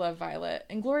 I love Violet.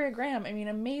 And Gloria Graham, I mean,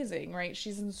 amazing, right?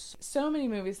 She's in so many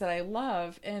movies that I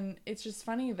love. And it's just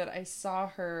funny that I saw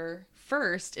her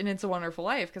first in It's a Wonderful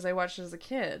Life because I watched it as a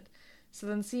kid. So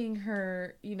then seeing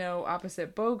her,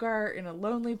 opposite Bogart in A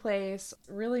Lonely Place,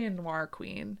 really a noir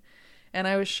queen. And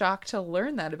I was shocked to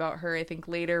learn that about her, I think,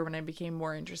 later when I became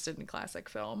more interested in classic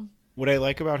film. What I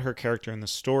like about her character in the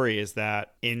story is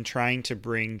that in trying to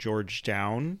bring George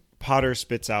down, Potter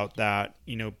spits out that,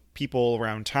 people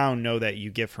around town know that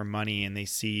you give her money and they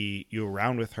see you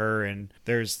around with her. And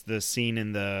there's the scene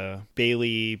in the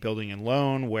Bailey Building and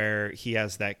Loan where he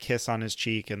has that kiss on his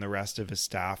cheek and the rest of his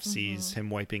staff sees him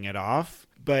wiping it off.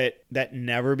 But that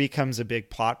never becomes a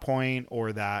big plot point,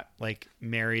 or that like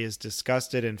Mary is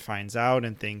disgusted and finds out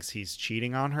and thinks he's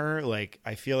cheating on her. Like,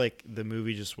 I feel like the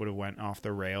movie just would have went off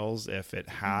the rails if it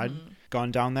had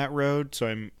gone down that road. So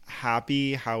I'm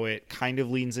happy how it kind of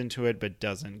leans into it, but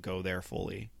doesn't go there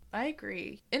fully. I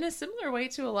agree. In a similar way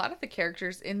to a lot of the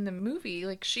characters in the movie,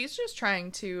 like, she's just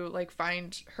trying to like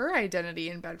find her identity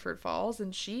in Bedford Falls,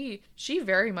 and she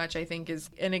very much, I think, is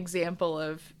an example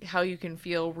of how you can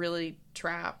feel really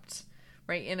trapped,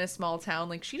 right, in a small town.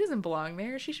 Like, she doesn't belong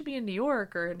there. She should be in New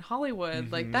York or in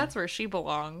Hollywood. Like, that's where she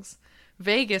belongs.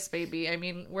 Vegas, baby. I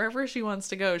mean, wherever she wants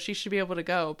to go, she should be able to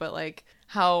go. But like,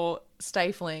 how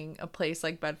stifling a place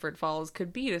like Bedford Falls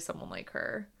could be to someone like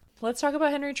her. Let's talk about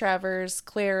Henry Travers,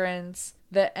 Clarence,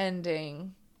 the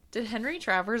ending. Did Henry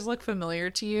Travers look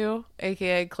familiar to you,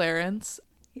 aka Clarence?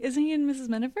 Isn't he in Mrs.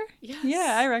 Miniver? Yes.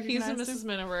 Yeah, I recognize him. He's in Mrs.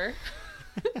 Miniver.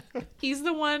 He's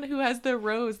the one who has the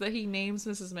rose that he names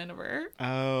Mrs. Miniver.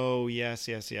 Oh, yes.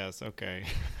 Okay.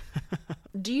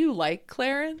 Do you like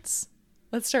Clarence?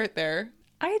 Let's start there.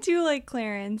 I do like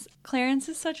Clarence. Clarence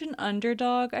is such an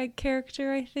underdog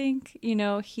character, I think. You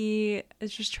know, he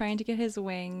is just trying to get his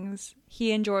wings.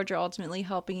 He and George are ultimately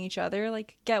helping each other,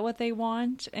 like, get what they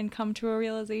want and come to a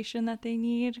realization that they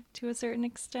need to a certain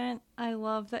extent. I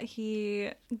love that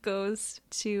he goes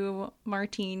to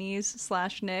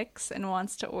Martinis/Nick's and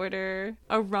wants to order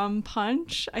a rum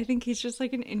punch. I think he's just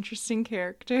like an interesting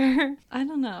character. I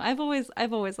don't know. I've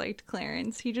always liked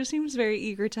Clarence. He just seems very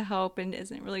eager to help and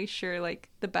isn't really sure like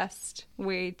the best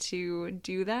way to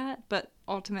do that, but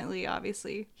ultimately,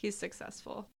 obviously, he's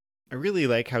successful. I really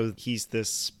like how he's this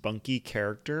spunky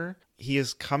character. He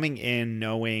is coming in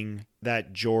knowing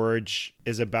that George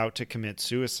is about to commit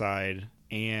suicide,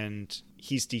 and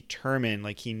he's determined,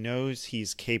 like he knows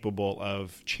he's capable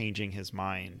of changing his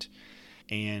mind.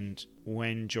 And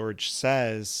when George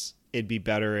says, it'd be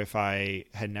better if I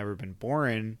had never been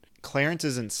born, Clarence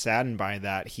isn't saddened by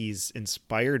that. He's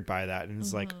inspired by that and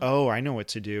is like, oh, I know what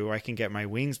to do. I can get my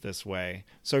wings this way.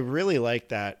 So I really like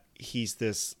that he's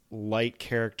this light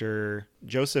character.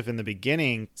 Joseph in the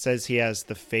beginning says he has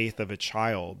the faith of a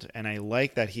child. And I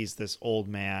like that he's this old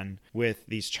man with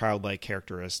these childlike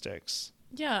characteristics.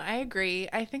 Yeah, I agree.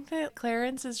 I think that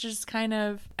Clarence is just kind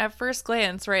of, at first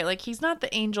glance, right? Like, he's not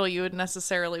the angel you would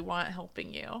necessarily want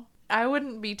helping you. I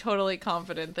wouldn't be totally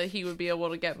confident that he would be able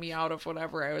to get me out of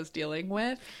whatever I was dealing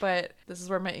with, but this is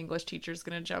where my English teacher is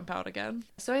going to jump out again.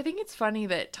 So I think it's funny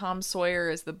that Tom Sawyer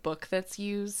is the book that's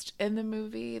used in the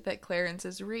movie that Clarence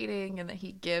is reading and that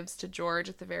he gives to George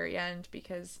at the very end,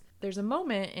 because there's a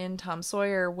moment in Tom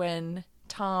Sawyer when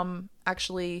Tom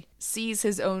actually sees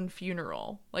his own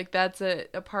funeral. Like, that's a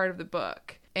part of the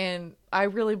book. And I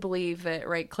really believe that,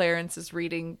 right, Clarence is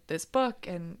reading this book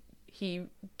and he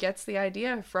gets the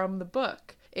idea from the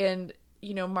book. And,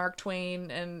 you know, Mark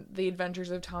Twain and the Adventures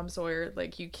of Tom Sawyer,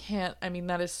 like, you can't, I mean,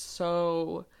 that is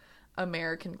so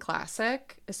American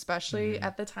classic, especially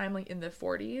at the time, like in the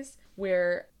 40s,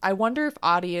 where I wonder if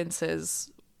audiences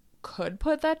could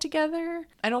put that together.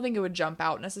 I don't think it would jump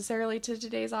out necessarily to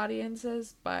today's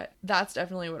audiences, but that's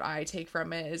definitely what I take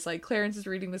from it, is like Clarence is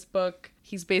reading this book.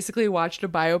 He's basically watched a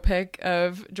biopic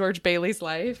of George Bailey's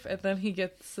life, and then he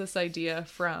gets this idea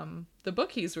from the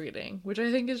book he's reading, which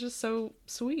I think is just so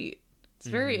sweet. It's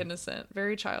very innocent,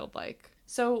 very childlike.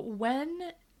 So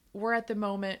when we're at the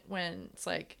moment when it's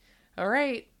like, all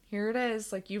right, here it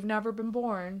is, like, you've never been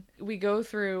born. We go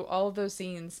through all of those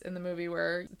scenes in the movie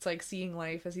where it's like seeing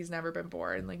life as he's never been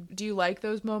born. Like, do you like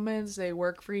those moments? Do they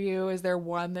work for you? Is there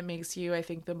one that makes you, I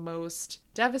think, the most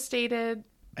devastated?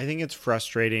 I think it's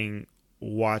frustrating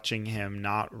watching him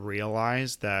not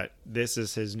realize that this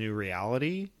is his new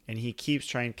reality, and he keeps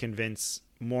trying to convince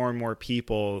more and more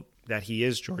people that he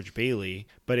is George Bailey,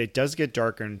 but it does get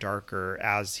darker and darker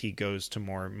as he goes to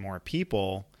more and more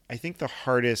people. I think the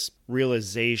hardest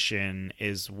realization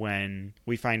is when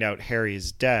we find out Harry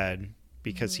is dead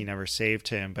because he never saved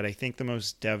him. But I think the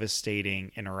most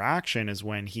devastating interaction is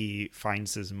when he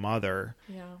finds his mother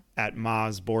at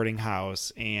Ma's boarding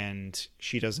house, and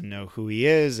she doesn't know who he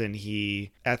is. And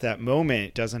he, at that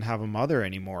moment, doesn't have a mother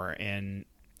anymore. And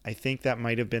I think that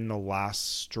might have been the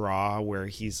last straw where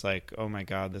he's like, oh my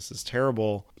God, this is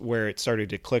terrible, where it started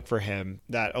to click for him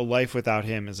that a life without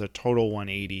him is a total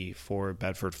 180 for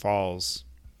Bedford Falls.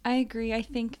 I agree. I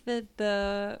think that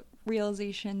the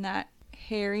realization that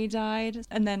Harry died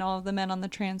and then all of the men on the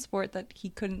transport that he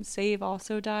couldn't save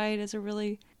also died is a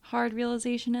really hard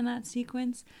realization in that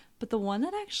sequence. But the one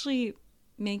that actually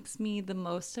makes me the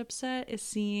most upset is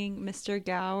seeing Mr.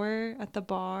 Gower at the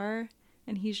bar.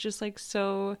 And he's just like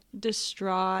so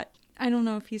distraught. I don't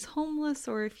know if he's homeless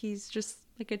or if he's just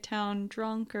like a town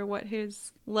drunk or what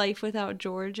his life without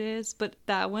George is. But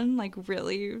that one like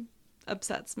really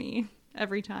upsets me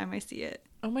every time I see it.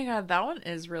 Oh my God, that one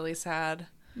is really sad.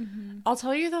 I'll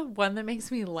tell you the one that makes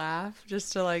me laugh,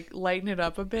 just to like lighten it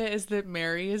up a bit, is that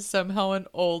Mary is somehow an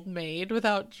old maid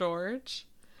without George.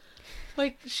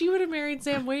 Like, she would have married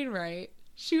Sam Wainwright.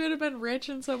 She would have been rich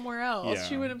and somewhere else. Yeah,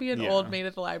 She wouldn't be an old maid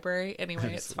at the library.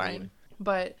 Anyway, it's fine.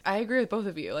 But I agree with both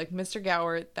of you. Like, Mr.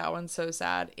 Gower, that one's so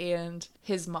sad. And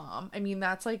his mom. I mean,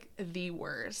 that's like the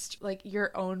worst. Like,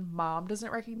 your own mom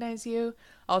doesn't recognize you.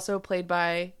 Also played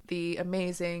by the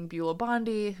amazing Beulah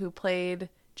Bondi, who played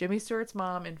Jimmy Stewart's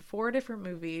mom in 4 different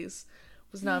movies.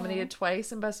 Was nominated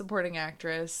twice in Best Supporting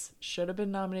Actress. Should have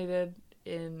been nominated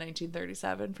in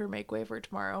 1937 for Make Way for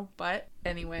Tomorrow. But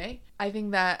anyway, I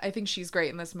think she's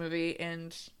great in this movie,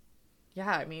 and Yeah,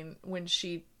 I mean, when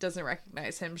she doesn't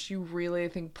recognize him, she really, I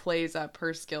think, plays up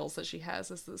her skills that she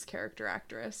has as this character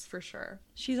actress, for sure.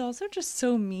 She's also just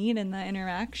so mean in that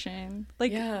interaction.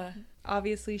 Like, Yeah.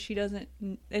 obviously she doesn't,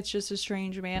 it's just a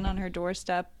strange man on her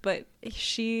doorstep, but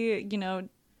she, you know,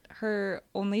 her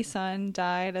only son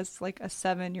died as like a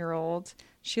 7-year-old.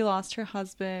 She lost her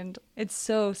husband. It's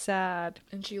so sad.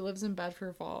 And she lives in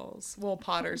Bedford Falls. Well,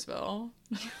 Pottersville.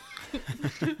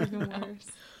 Even worse.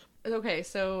 Okay,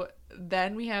 so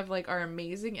then we have like our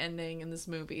amazing ending in this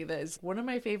movie that is one of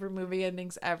my favorite movie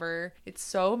endings ever. It's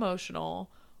so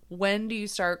emotional. When do you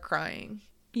start crying?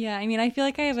 Yeah, I mean, I feel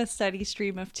like I have a steady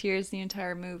stream of tears the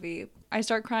entire movie. I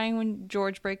start crying when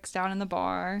George breaks down in the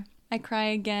bar. I cry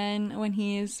again when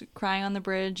he's crying on the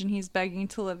bridge and he's begging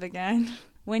to live again.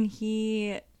 When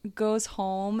he goes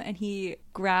home and he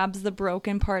grabs the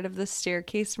broken part of the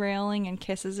staircase railing and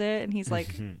kisses it, and he's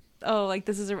like, oh, like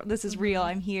this is real,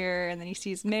 I'm here. And then he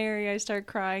sees Mary, I start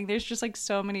crying. There's just like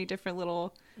so many different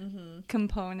little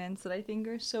components that I think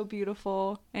are so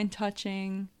beautiful and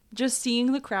touching. Just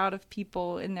seeing the crowd of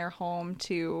people in their home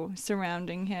too,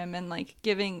 surrounding him and like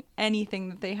giving anything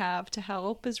that they have to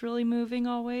help is really moving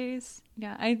always.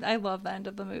 Yeah, I love the end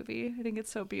of the movie. I think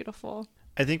it's so beautiful.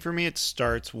 I think for me, it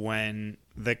starts when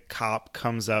the cop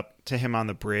comes up to him on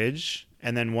the bridge.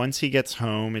 And then once he gets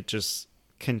home, it just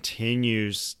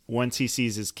continues once he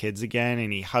sees his kids again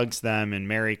and he hugs them and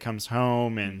Mary comes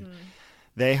home and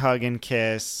they hug and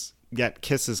kiss. That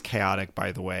kiss is chaotic,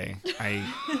 by the way. I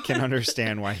can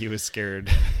understand why he was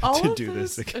scared to do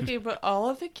this again. Okay, but all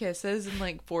of the kisses in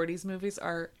like 40s movies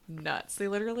are nuts. They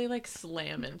literally like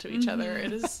slam into each other.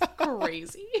 It is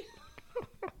crazy.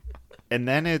 And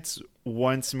then it's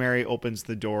once Mary opens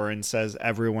the door and says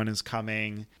everyone is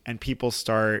coming and people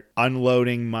start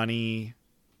unloading money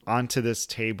onto this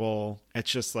table.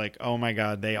 It's just like, oh my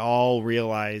God, they all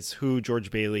realize who George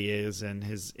Bailey is and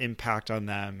his impact on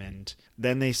them. And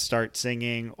then they start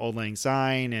singing Auld Lang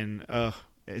Syne and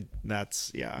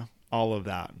that's, yeah, all of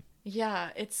that. Yeah,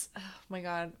 it's, oh my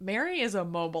God, Mary is a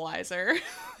mobilizer.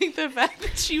 Like the fact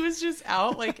that she was just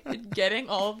out like getting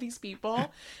all of these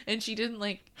people and she didn't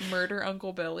like murder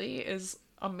Uncle Billy is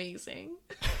amazing.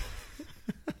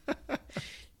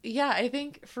 Yeah, I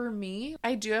think for me,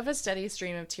 I do have a steady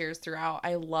stream of tears throughout.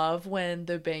 I love when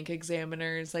the bank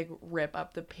examiners like rip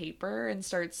up the paper and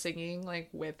start singing like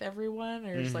with everyone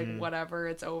or just like whatever,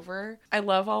 it's over. I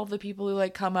love all the people who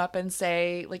like come up and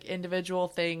say like individual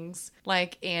things,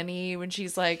 like Annie when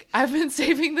she's like, I've been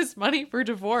saving this money for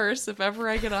divorce if ever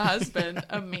I get a husband.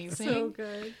 Amazing. So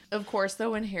good. Of course,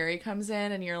 though, when Harry comes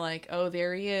in and you're like, oh,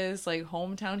 there he is, like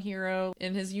hometown hero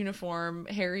in his uniform,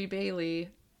 Harry Bailey.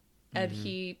 And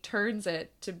he turns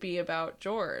it to be about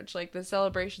George. Like, the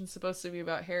celebration's supposed to be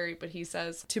about Harry, but he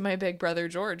says, to my big brother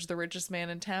George, the richest man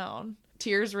in town.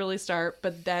 Tears really start,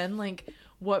 but then, like,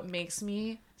 what makes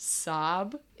me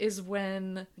sob is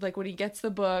when, like, when he gets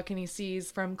the book and he sees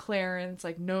from Clarence,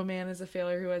 like, no man is a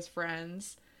failure who has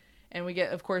friends. And we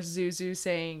get, of course, Zuzu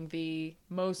saying the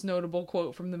most notable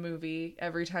quote from the movie,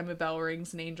 every time a bell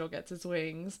rings, an angel gets its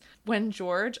wings. When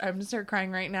George, I'm gonna start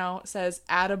crying right now, says,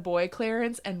 attaboy,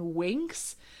 Clarence, and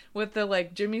winks with the,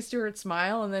 like, Jimmy Stewart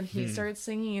smile, and then he starts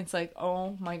singing, it's like,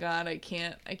 oh my God, I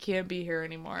can't be here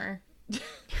anymore.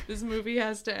 This movie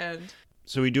has to end.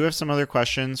 So we do have some other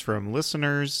questions from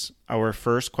listeners. Our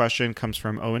first question comes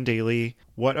from Owen Daly.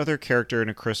 What other character in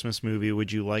a Christmas movie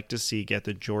would you like to see get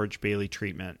the George Bailey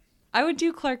treatment? I would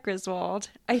do Clark Griswold.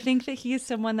 I think that he is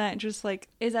someone that just like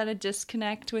is at a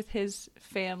disconnect with his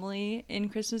family in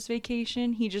Christmas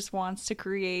Vacation. He just wants to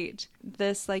create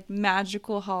this like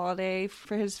magical holiday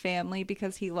for his family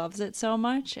because he loves it so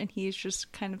much and he's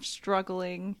just kind of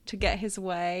struggling to get his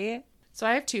way. So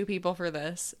I have two people for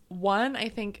this. One, I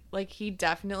think like he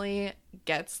definitely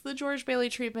gets the George Bailey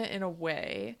treatment in a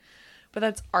way. But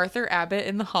that's Arthur Abbott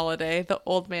in The Holiday, the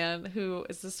old man who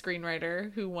is the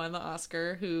screenwriter who won the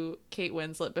Oscar, who Kate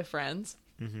Winslet befriends.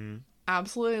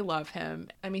 Absolutely love him.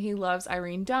 I mean, he loves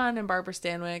Irene Dunn and Barbara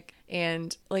Stanwyck.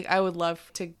 And, like, I would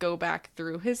love to go back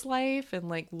through his life and,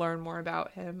 like, learn more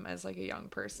about him as, like, a young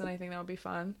person. I think that would be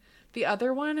fun. The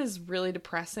other one is really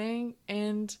depressing,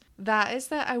 and that is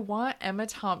that I want Emma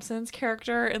Thompson's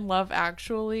character in Love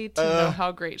Actually to know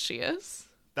how great she is.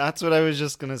 That's what I was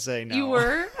just going to say. No. You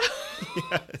were?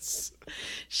 Yes.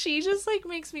 She just like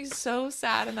makes me so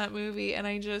sad in that movie, and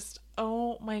I just,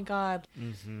 oh my God.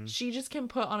 She just can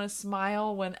put on a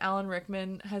smile when Alan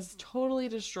Rickman has totally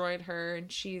destroyed her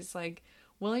and she's like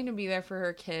willing to be there for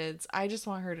her kids. I just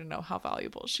want her to know how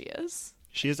valuable she is.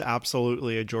 She is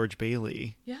absolutely a George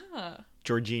Bailey. Yeah.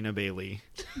 Georgina Bailey.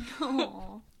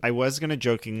 Aww. I was going to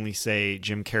jokingly say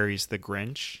Jim Carrey's The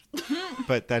Grinch,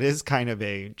 but that is kind of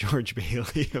a George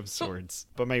Bailey of sorts.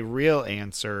 But my real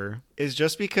answer is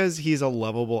just because he's a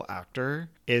lovable actor.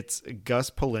 It's Gus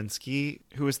Polinski,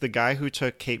 who is the guy who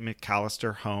took Kate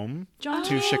McAllister home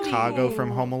to Chicago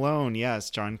from Home Alone. Yes,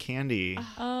 John Candy.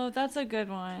 Oh, that's a good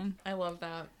one. I love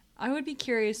that. I would be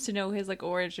curious to know his like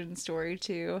origin story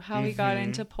too, how he got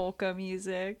into polka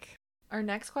music. Our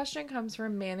next question comes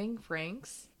from Manning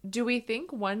Franks. Do we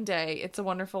think one day It's a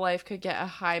Wonderful Life could get a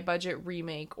high budget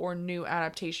remake or new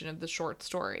adaptation of the short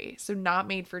story? So not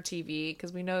made for TV,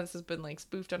 because we know this has been like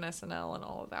spoofed on SNL and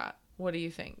all of that. What do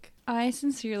you think? I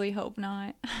sincerely hope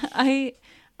not. I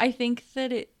think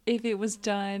that if it was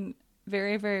done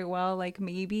very, very well, like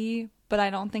maybe, but I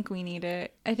don't think we need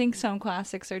it. I think some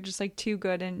classics are just like too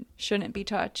good and shouldn't be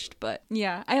touched. But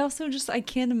yeah, I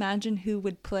can't imagine who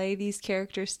would play these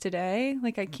characters today.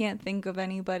 Like I can't think of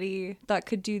anybody that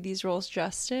could do these roles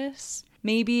justice.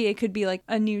 Maybe it could be like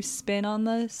a new spin on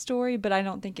the story, but I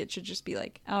don't think it should just be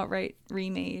like outright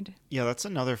remade. Yeah, that's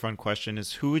another fun question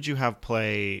is who would you have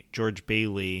play George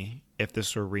Bailey if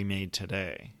this were remade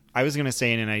today? I was going to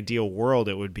say in an ideal world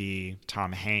it would be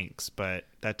Tom Hanks, but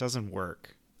that doesn't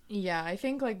work. Yeah, I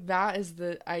think like that is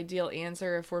the ideal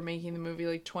answer if we're making the movie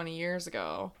like 20 years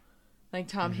ago. Like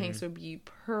Tom Hanks would be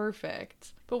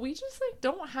perfect. But we just like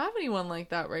don't have anyone like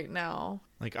that right now.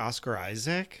 Like Oscar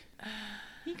Isaac?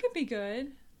 He could be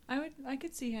good. I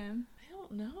could see him. I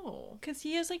don't know. Because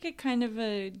he has like a kind of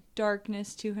a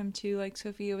darkness to him too, like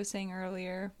Sophia was saying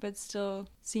earlier, but still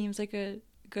seems like a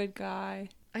good guy.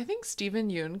 I think Stephen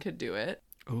Yeun could do it.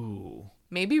 Ooh.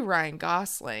 Maybe Ryan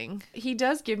Gosling. He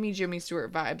does give me Jimmy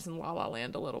Stewart vibes in La La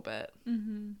Land a little bit.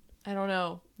 Mm-hmm. I don't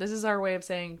know. This is our way of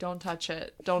saying don't touch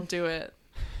it. Don't do it.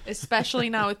 Especially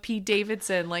now with Pete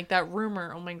Davidson. Like that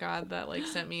rumor, oh my God, that like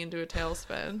sent me into a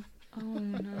tailspin. Oh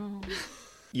no.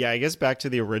 Yeah, I guess back to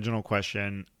the original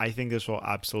question, I think this will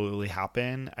absolutely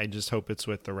happen. I just hope it's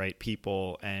with the right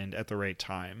people and at the right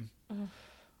time.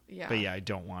 Yeah. But yeah, I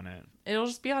don't want it. It'll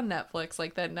just be on Netflix,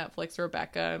 like that Netflix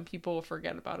Rebecca, and people will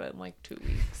forget about it in like 2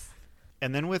 weeks.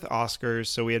 And then with Oscars,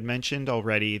 so we had mentioned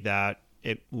already that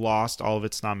it lost all of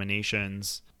its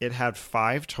nominations. It had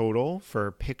 5 total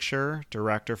for picture,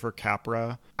 director for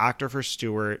Capra, actor for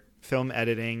Stewart, film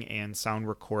editing, and sound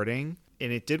recording.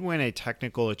 And it did win a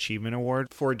Technical Achievement Award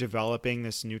for developing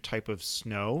this new type of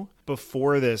snow.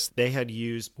 Before this, they had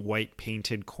used white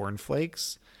painted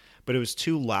cornflakes, but it was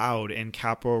too loud and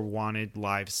Capra wanted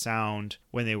live sound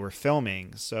when they were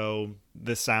filming. So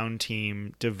the sound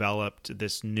team developed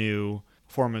this new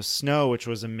form of snow, which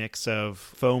was a mix of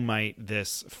foamite,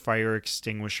 this fire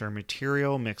extinguisher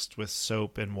material mixed with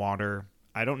soap and water.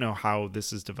 I don't know how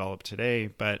this is developed today,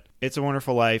 but It's a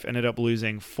Wonderful Life ended up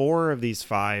losing 4 of these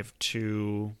 5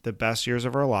 to The Best Years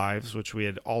of Our Lives, which we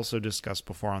had also discussed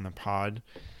before on the pod,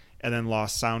 and then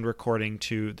lost sound recording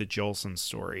to The Jolson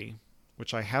Story,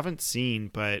 which I haven't seen,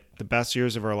 but The Best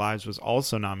Years of Our Lives was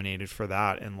also nominated for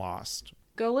that and lost.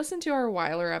 Go listen to our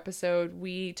Weiler episode.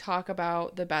 We talk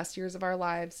about the best years of our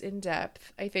lives in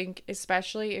depth. I think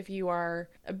especially if you are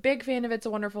a big fan of It's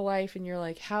a Wonderful Life and you're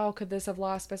like, how could this have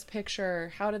lost Best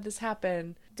Picture? How did this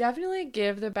happen? Definitely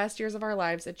give the best years of our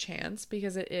lives a chance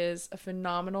because it is a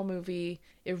phenomenal movie.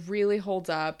 It really holds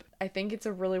up. I think it's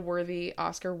a really worthy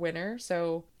Oscar winner.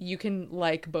 So you can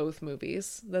like both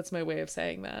movies. That's my way of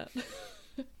saying that.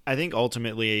 I think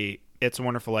ultimately It's a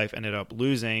Wonderful Life ended up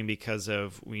losing because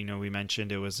of, we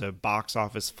mentioned it was a box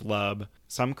office flub.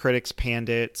 Some critics panned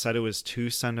it, said it was too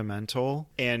sentimental.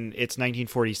 And it's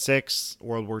 1946.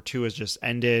 World War II has just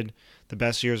ended. The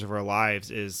Best Years of Our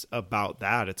Lives is about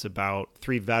that. It's about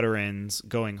 3 veterans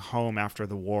going home after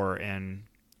the war and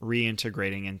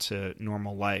reintegrating into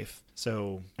normal life.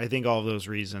 So I think all of those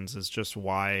reasons is just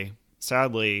why,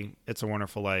 sadly, It's a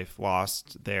Wonderful Life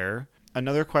lost there.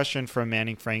 Another question from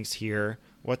Manning Franks here.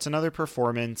 What's another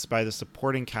performance by the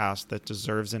supporting cast that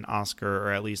deserves an Oscar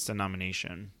or at least a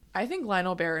nomination? I think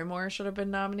Lionel Barrymore should have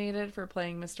been nominated for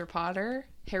playing Mr. Potter.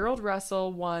 Harold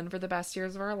Russell won for The Best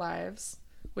Years of Our Lives,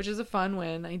 which is a fun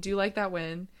win. I do like that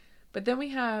win. But then we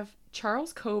have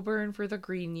Charles Coburn for The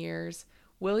Green Years,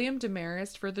 William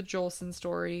Demarest for The Jolson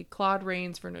Story, Claude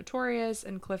Rains for Notorious,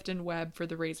 and Clifton Webb for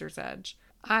The Razor's Edge.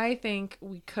 I think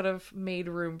we could have made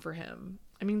room for him.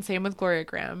 I mean, same with Gloria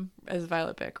Graham as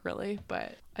Violet Bick, really.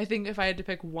 But I think if I had to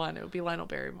pick one, it would be Lionel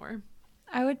Barrymore.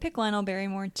 I would pick Lionel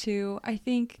Barrymore too. I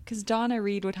think because Donna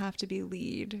Reed would have to be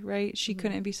lead, right? She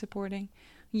couldn't be supporting.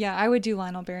 Yeah, I would do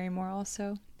Lionel Barrymore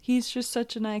also. He's just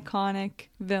such an iconic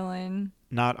villain.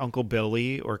 Not Uncle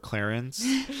Billy or Clarence.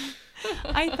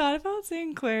 I thought about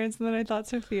saying Clarence, and then I thought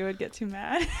Sophia would get too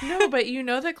mad. No, but you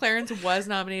know that Clarence was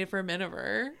nominated for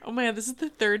Miniver. Oh my god, this is the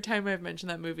third time I've mentioned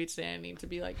that movie today. I need to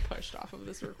be like pushed off of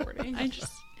this recording.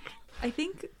 I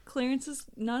think Clarence is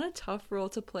not a tough role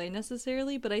to play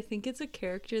necessarily, but I think it's a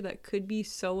character that could be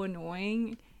so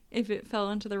annoying if it fell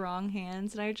into the wrong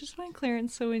hands, and I just find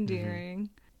Clarence so endearing.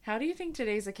 How do you think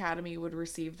today's Academy would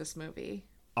receive this movie?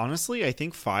 Honestly, I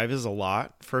think 5 is a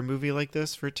lot for a movie like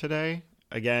this for today.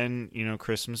 Again, you know,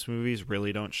 Christmas movies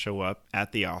really don't show up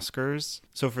at the Oscars.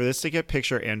 So for this to get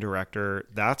picture and director,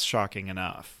 that's shocking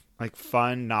enough. Like,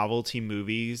 fun novelty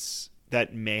movies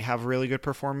that may have really good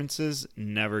performances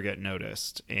never get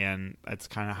noticed. And that's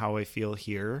kind of how I feel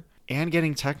here. And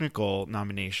getting technical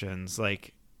nominations,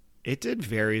 like, it did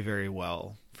very, very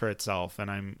well for itself.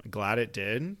 And I'm glad it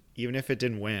did, even if it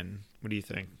didn't win. What do you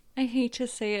think? I hate to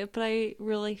say it, but I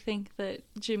really think that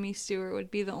Jimmy Stewart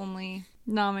would be the only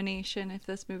nomination if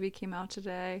this movie came out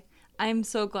today. I'm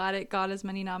so glad it got as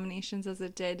many nominations as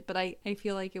it did, but I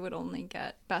feel like it would only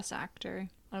get Best Actor.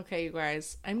 Okay, you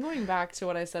guys, I'm going back to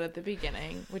what I said at the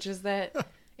beginning, which is that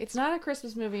it's not a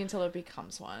Christmas movie until it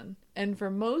becomes one. And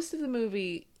for most of the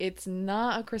movie, it's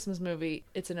not a Christmas movie.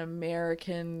 It's an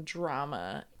American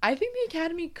drama. I think the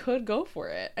Academy could go for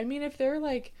it. I mean, if they're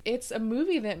like, it's a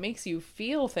movie that makes you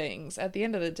feel things at the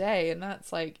end of the day, and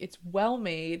that's like, it's well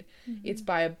made. It's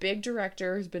by a big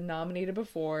director who's been nominated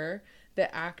before.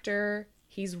 The actor,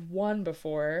 he's won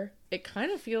before. It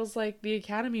kind of feels like the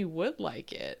Academy would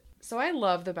like it. So I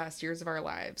love The Best Years of Our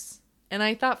Lives. And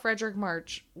I thought Frederick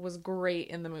March was great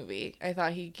in the movie. I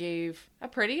thought he gave a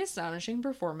pretty astonishing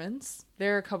performance.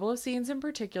 There are a couple of scenes in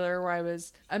particular where I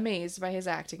was amazed by his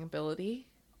acting ability.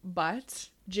 But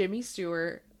Jimmy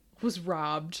Stewart was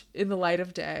robbed in the light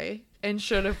of day and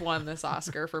should have won this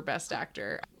Oscar for Best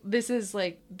Actor. This is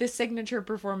like the signature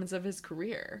performance of his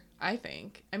career, I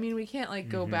think. I mean, we can't like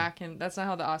go back, and that's not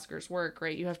how the Oscars work,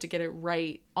 right? You have to get it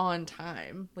right on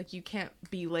time. Like, you can't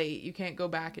be late. You can't go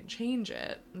back and change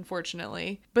it,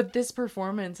 unfortunately. But this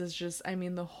performance is just, I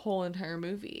mean, the whole entire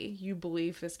movie. You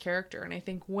believe this character. And I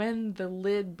think when the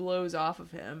lid blows off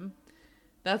of him,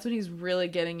 that's when he's really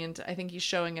getting into, I think he's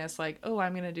showing us like, oh,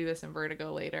 I'm going to do this in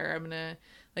Vertigo later. I'm going to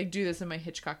like do this in my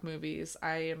Hitchcock movies.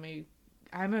 I'm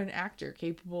an actor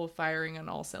capable of firing on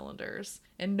all cylinders,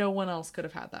 and no one else could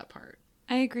have had that part.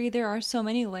 I agree. There are so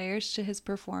many layers to his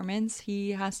performance.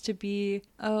 He has to be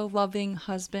a loving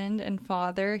husband and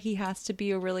father. He has to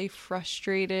be a really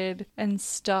frustrated and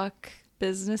stuck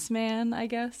businessman, I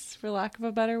guess, for lack of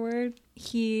a better word.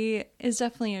 He is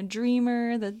definitely a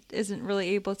dreamer that isn't really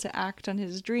able to act on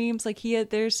his dreams. Like,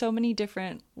 there's so many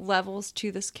different levels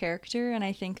to this character, and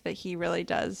I think that he really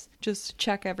does just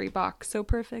check every box so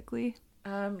perfectly.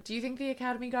 Do you think the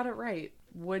Academy got it right?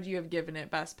 Would you have given it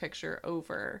Best Picture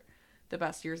over The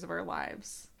Best Years of Our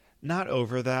Lives? Not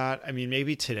over that. I mean,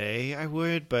 maybe today I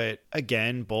would, but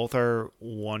again, both are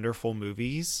wonderful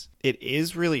movies. It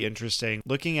is really interesting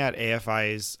looking at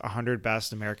AFI's 100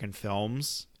 Best American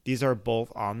Films. These are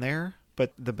both on there,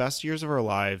 but The Best Years of Our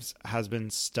Lives has been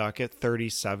stuck at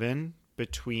 37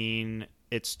 between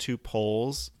its two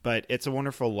polls, but It's a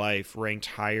Wonderful Life ranked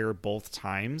higher both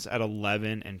times at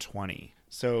 11 and 20.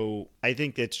 So I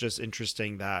think it's just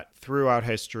interesting that throughout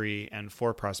history and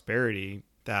for prosperity,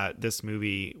 that this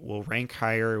movie will rank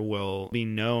higher, will be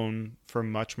known for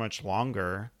much, much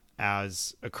longer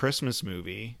as a Christmas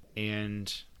movie.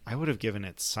 And I would have given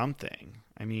it something.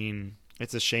 I mean,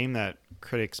 it's a shame that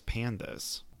critics panned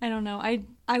this. I don't know.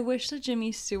 I wish that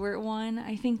Jimmy Stewart won.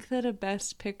 I think that a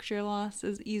Best Picture loss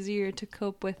is easier to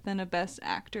cope with than a Best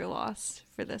Actor loss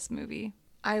for this movie.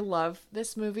 I love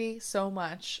this movie so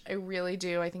much. I really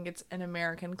do. I think it's an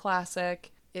American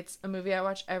classic. It's a movie I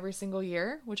watch every single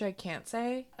year, which I can't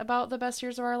say about The Best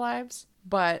Years of Our Lives,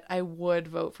 but I would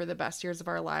vote for The Best Years of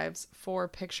Our Lives for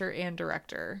picture and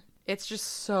director. It's just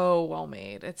so well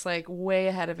made. It's like way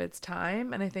ahead of its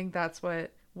time, and I think that's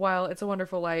what, while It's a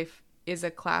Wonderful Life is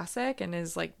a classic and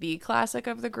is like the classic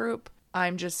of the group,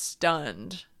 I'm just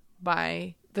stunned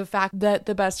by the fact that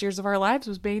The Best Years of Our Lives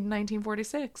was made in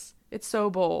 1946. It's so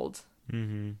bold.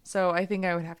 Mm-hmm. So I think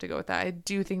I would have to go with that. I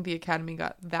do think the Academy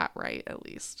got that right, at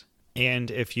least.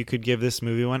 And if you could give this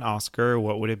movie one Oscar,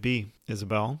 what would it be,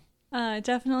 Isabel?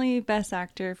 Definitely Best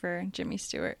Actor for Jimmy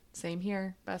Stewart. Same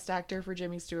here. Best Actor for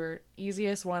Jimmy Stewart.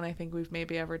 Easiest one I think we've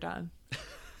maybe ever done.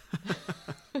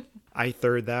 I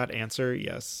third that answer.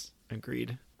 Yes,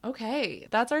 agreed. Okay,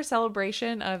 that's our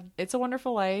celebration of It's a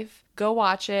Wonderful Life. Go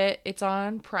watch it. It's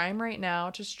on Prime right now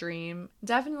to stream.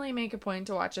 Definitely make a point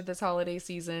to watch it this holiday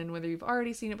season, whether you've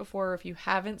already seen it before or if you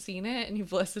haven't seen it and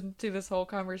you've listened to this whole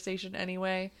conversation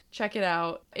anyway. Check it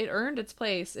out. It earned its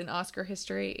place in Oscar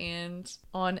history and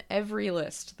on every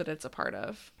list that it's a part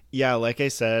of. Yeah, like I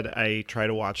said, I try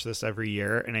to watch this every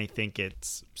year, and I think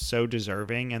it's so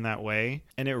deserving in that way.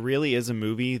 And it really is a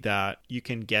movie that you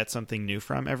can get something new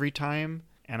from every time.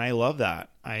 And I love that.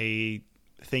 I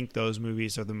think those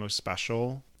movies are the most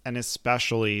special, and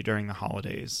especially during the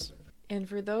holidays. And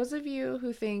for those of you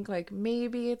who think like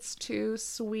maybe it's too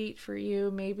sweet for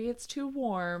you, maybe it's too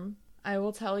warm, I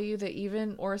will tell you that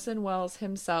even Orson Welles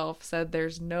himself said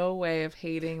there's no way of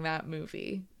hating that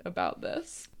movie about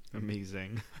this.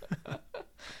 Amazing.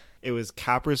 It was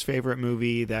Capra's favorite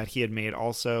movie that he had made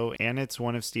also, and it's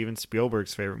one of Steven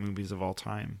Spielberg's favorite movies of all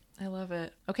time. I love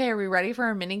it. Okay, are we ready for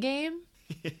our mini game?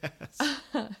 Yes.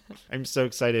 I'm so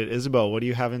excited. Isabel, what do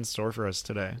you have in store for us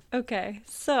today? Okay,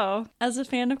 so as a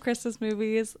fan of Christmas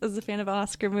movies, as a fan of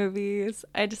Oscar movies,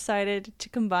 I decided to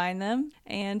combine them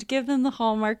and give them the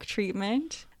Hallmark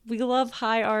treatment. We love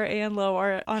high art and low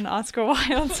art on Oscar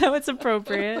Wilde, so it's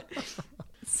appropriate.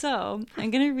 So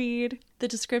I'm going to read the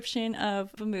description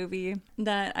of a movie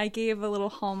that I gave a little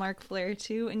Hallmark flair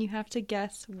to, and you have to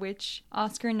guess which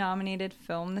Oscar-nominated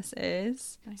film this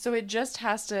is. So it just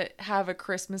has to have a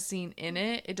Christmas scene in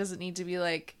it. It doesn't need to be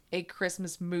like a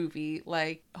Christmas movie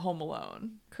like Home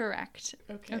Alone. Correct.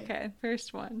 Okay. Okay,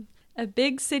 first one. A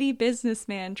big city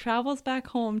businessman travels back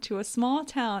home to a small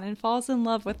town and falls in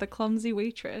love with a clumsy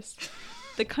waitress.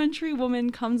 The country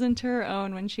woman comes into her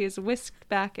own when she is whisked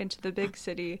back into the big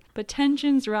city, but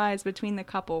tensions rise between the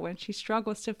couple when she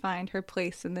struggles to find her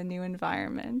place in the new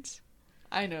environment.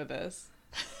 I know this.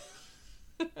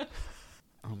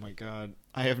 Oh my god.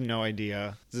 I have no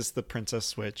idea. Is this the Princess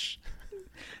Switch?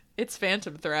 It's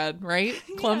Phantom Thread, right?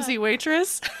 Clumsy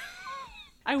waitress.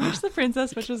 I wish The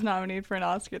Princess Switch was nominated for an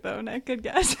Oscar, though. Not good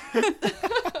guess.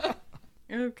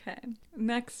 Okay,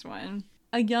 next one.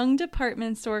 A young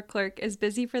department store clerk is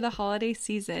busy for the holiday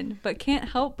season, but can't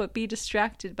help but be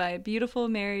distracted by a beautiful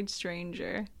married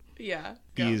stranger. Yeah.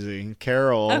 Go. Easy.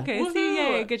 Carol. Okay, see, Woohoo!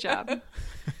 yay, good job.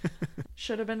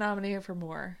 Should have been nominated for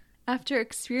more. After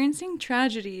experiencing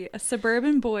tragedy, a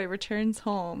suburban boy returns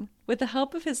home. With the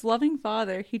help of his loving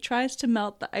father, he tries to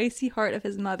melt the icy heart of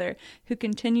his mother, who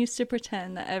continues to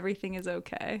pretend that everything is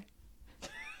okay.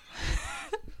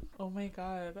 Oh my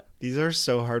god. These are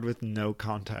so hard with no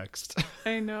context.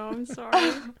 I know, I'm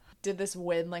sorry. Did this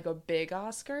win like a big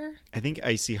Oscar? I think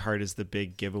Icy Heart is the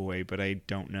big giveaway, but I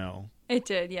don't know. It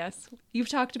did, yes. You've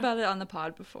talked about it on the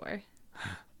pod before.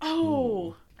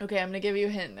 Oh. Okay, I'm gonna give you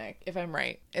a hint, Nick, if I'm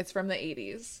right. It's from the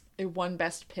 80s. It won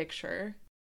Best Picture.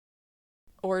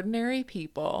 Ordinary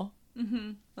People.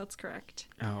 Mm-hmm, that's correct.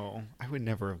 Oh, I would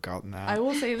never have gotten that. I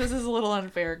will say this is a little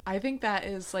unfair. I think that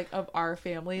is like of our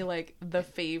family, like the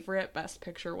favorite Best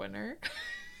Picture winner.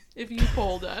 If you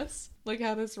polled us, like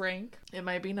how this rank, it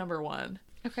might be number one.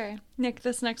 Okay, Nick,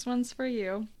 this next one's for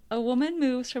you. A woman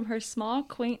moves from her small,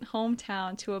 quaint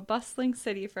hometown to a bustling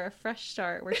city for a fresh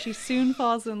start where she soon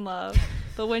falls in love.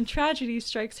 But when tragedy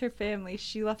strikes her family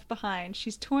she left behind,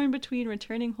 she's torn between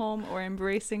returning home or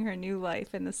embracing her new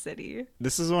life in the city.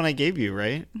 This is the one I gave you,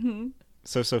 right? Mm-hmm.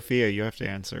 So, Sophia, you have to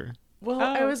answer. Well,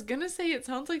 I was gonna say it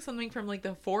sounds like something from like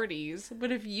the 40s,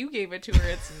 but if you gave it to her,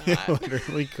 it's It not.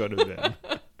 literally could have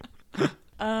been.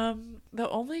 The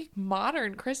only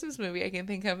modern Christmas movie I can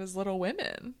think of is Little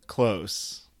Women.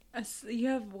 Close. You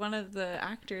have one of the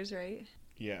actors, right?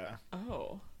 Yeah.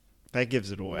 Oh. That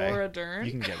gives it away. Laura Dern?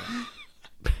 You can get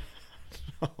it.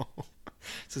 No.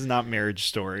 This is not Marriage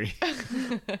Story.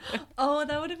 Oh,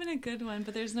 that would have been a good one,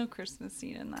 but there's no Christmas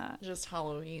scene in that. Just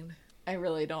Halloween. I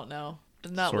really don't know.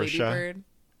 Not Saoirse? Ladybird.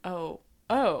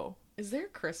 Oh. Is there a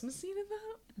Christmas scene in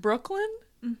that? Brooklyn?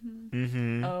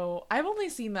 Mm-hmm. Oh, I've only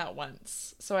seen that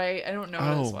once, so I don't know it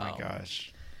as Oh well. my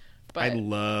gosh. But I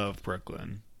love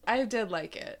Brooklyn. I did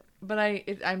like it, but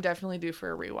I'm definitely due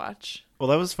for a rewatch. Well,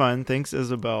 that was fun. Thanks,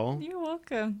 Isabel. You're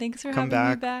welcome. Thanks for Come having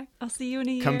me back. back. I'll see you in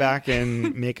a year. Come back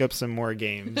and make up some more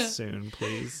games soon,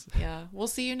 please. Yeah, we'll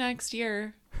see you next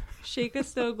year. Shake a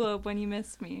snow globe when you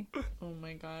miss me. Oh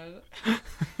my god.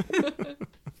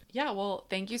 Yeah, well,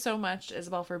 thank you so much,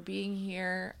 Isabel, for being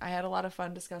here. I had a lot of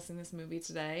fun discussing this movie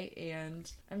today,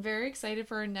 and I'm very excited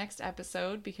for our next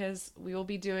episode because we will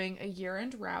be doing a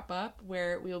year-end wrap-up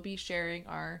where we will be sharing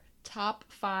our top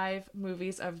 5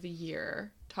 movies of the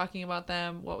year, talking about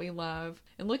them, what we love.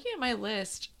 And looking at my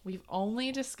list, we've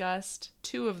only discussed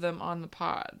 2 of them on the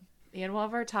pod. And we'll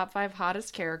have our top 5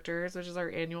 hottest characters, which is our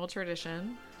annual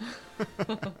tradition.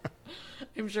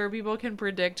 I'm sure people can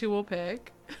predict who will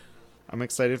pick. I'm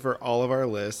excited for all of our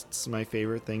lists. My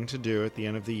favorite thing to do at the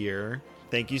end of the year.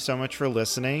 Thank you so much for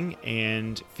listening,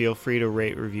 and feel free to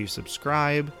rate, review,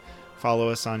 subscribe. Follow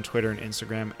us on Twitter and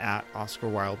Instagram at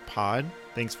OscarWildPod.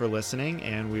 Thanks for listening,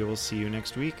 and we will see you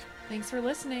next week. Thanks for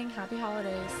listening. Happy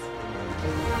holidays.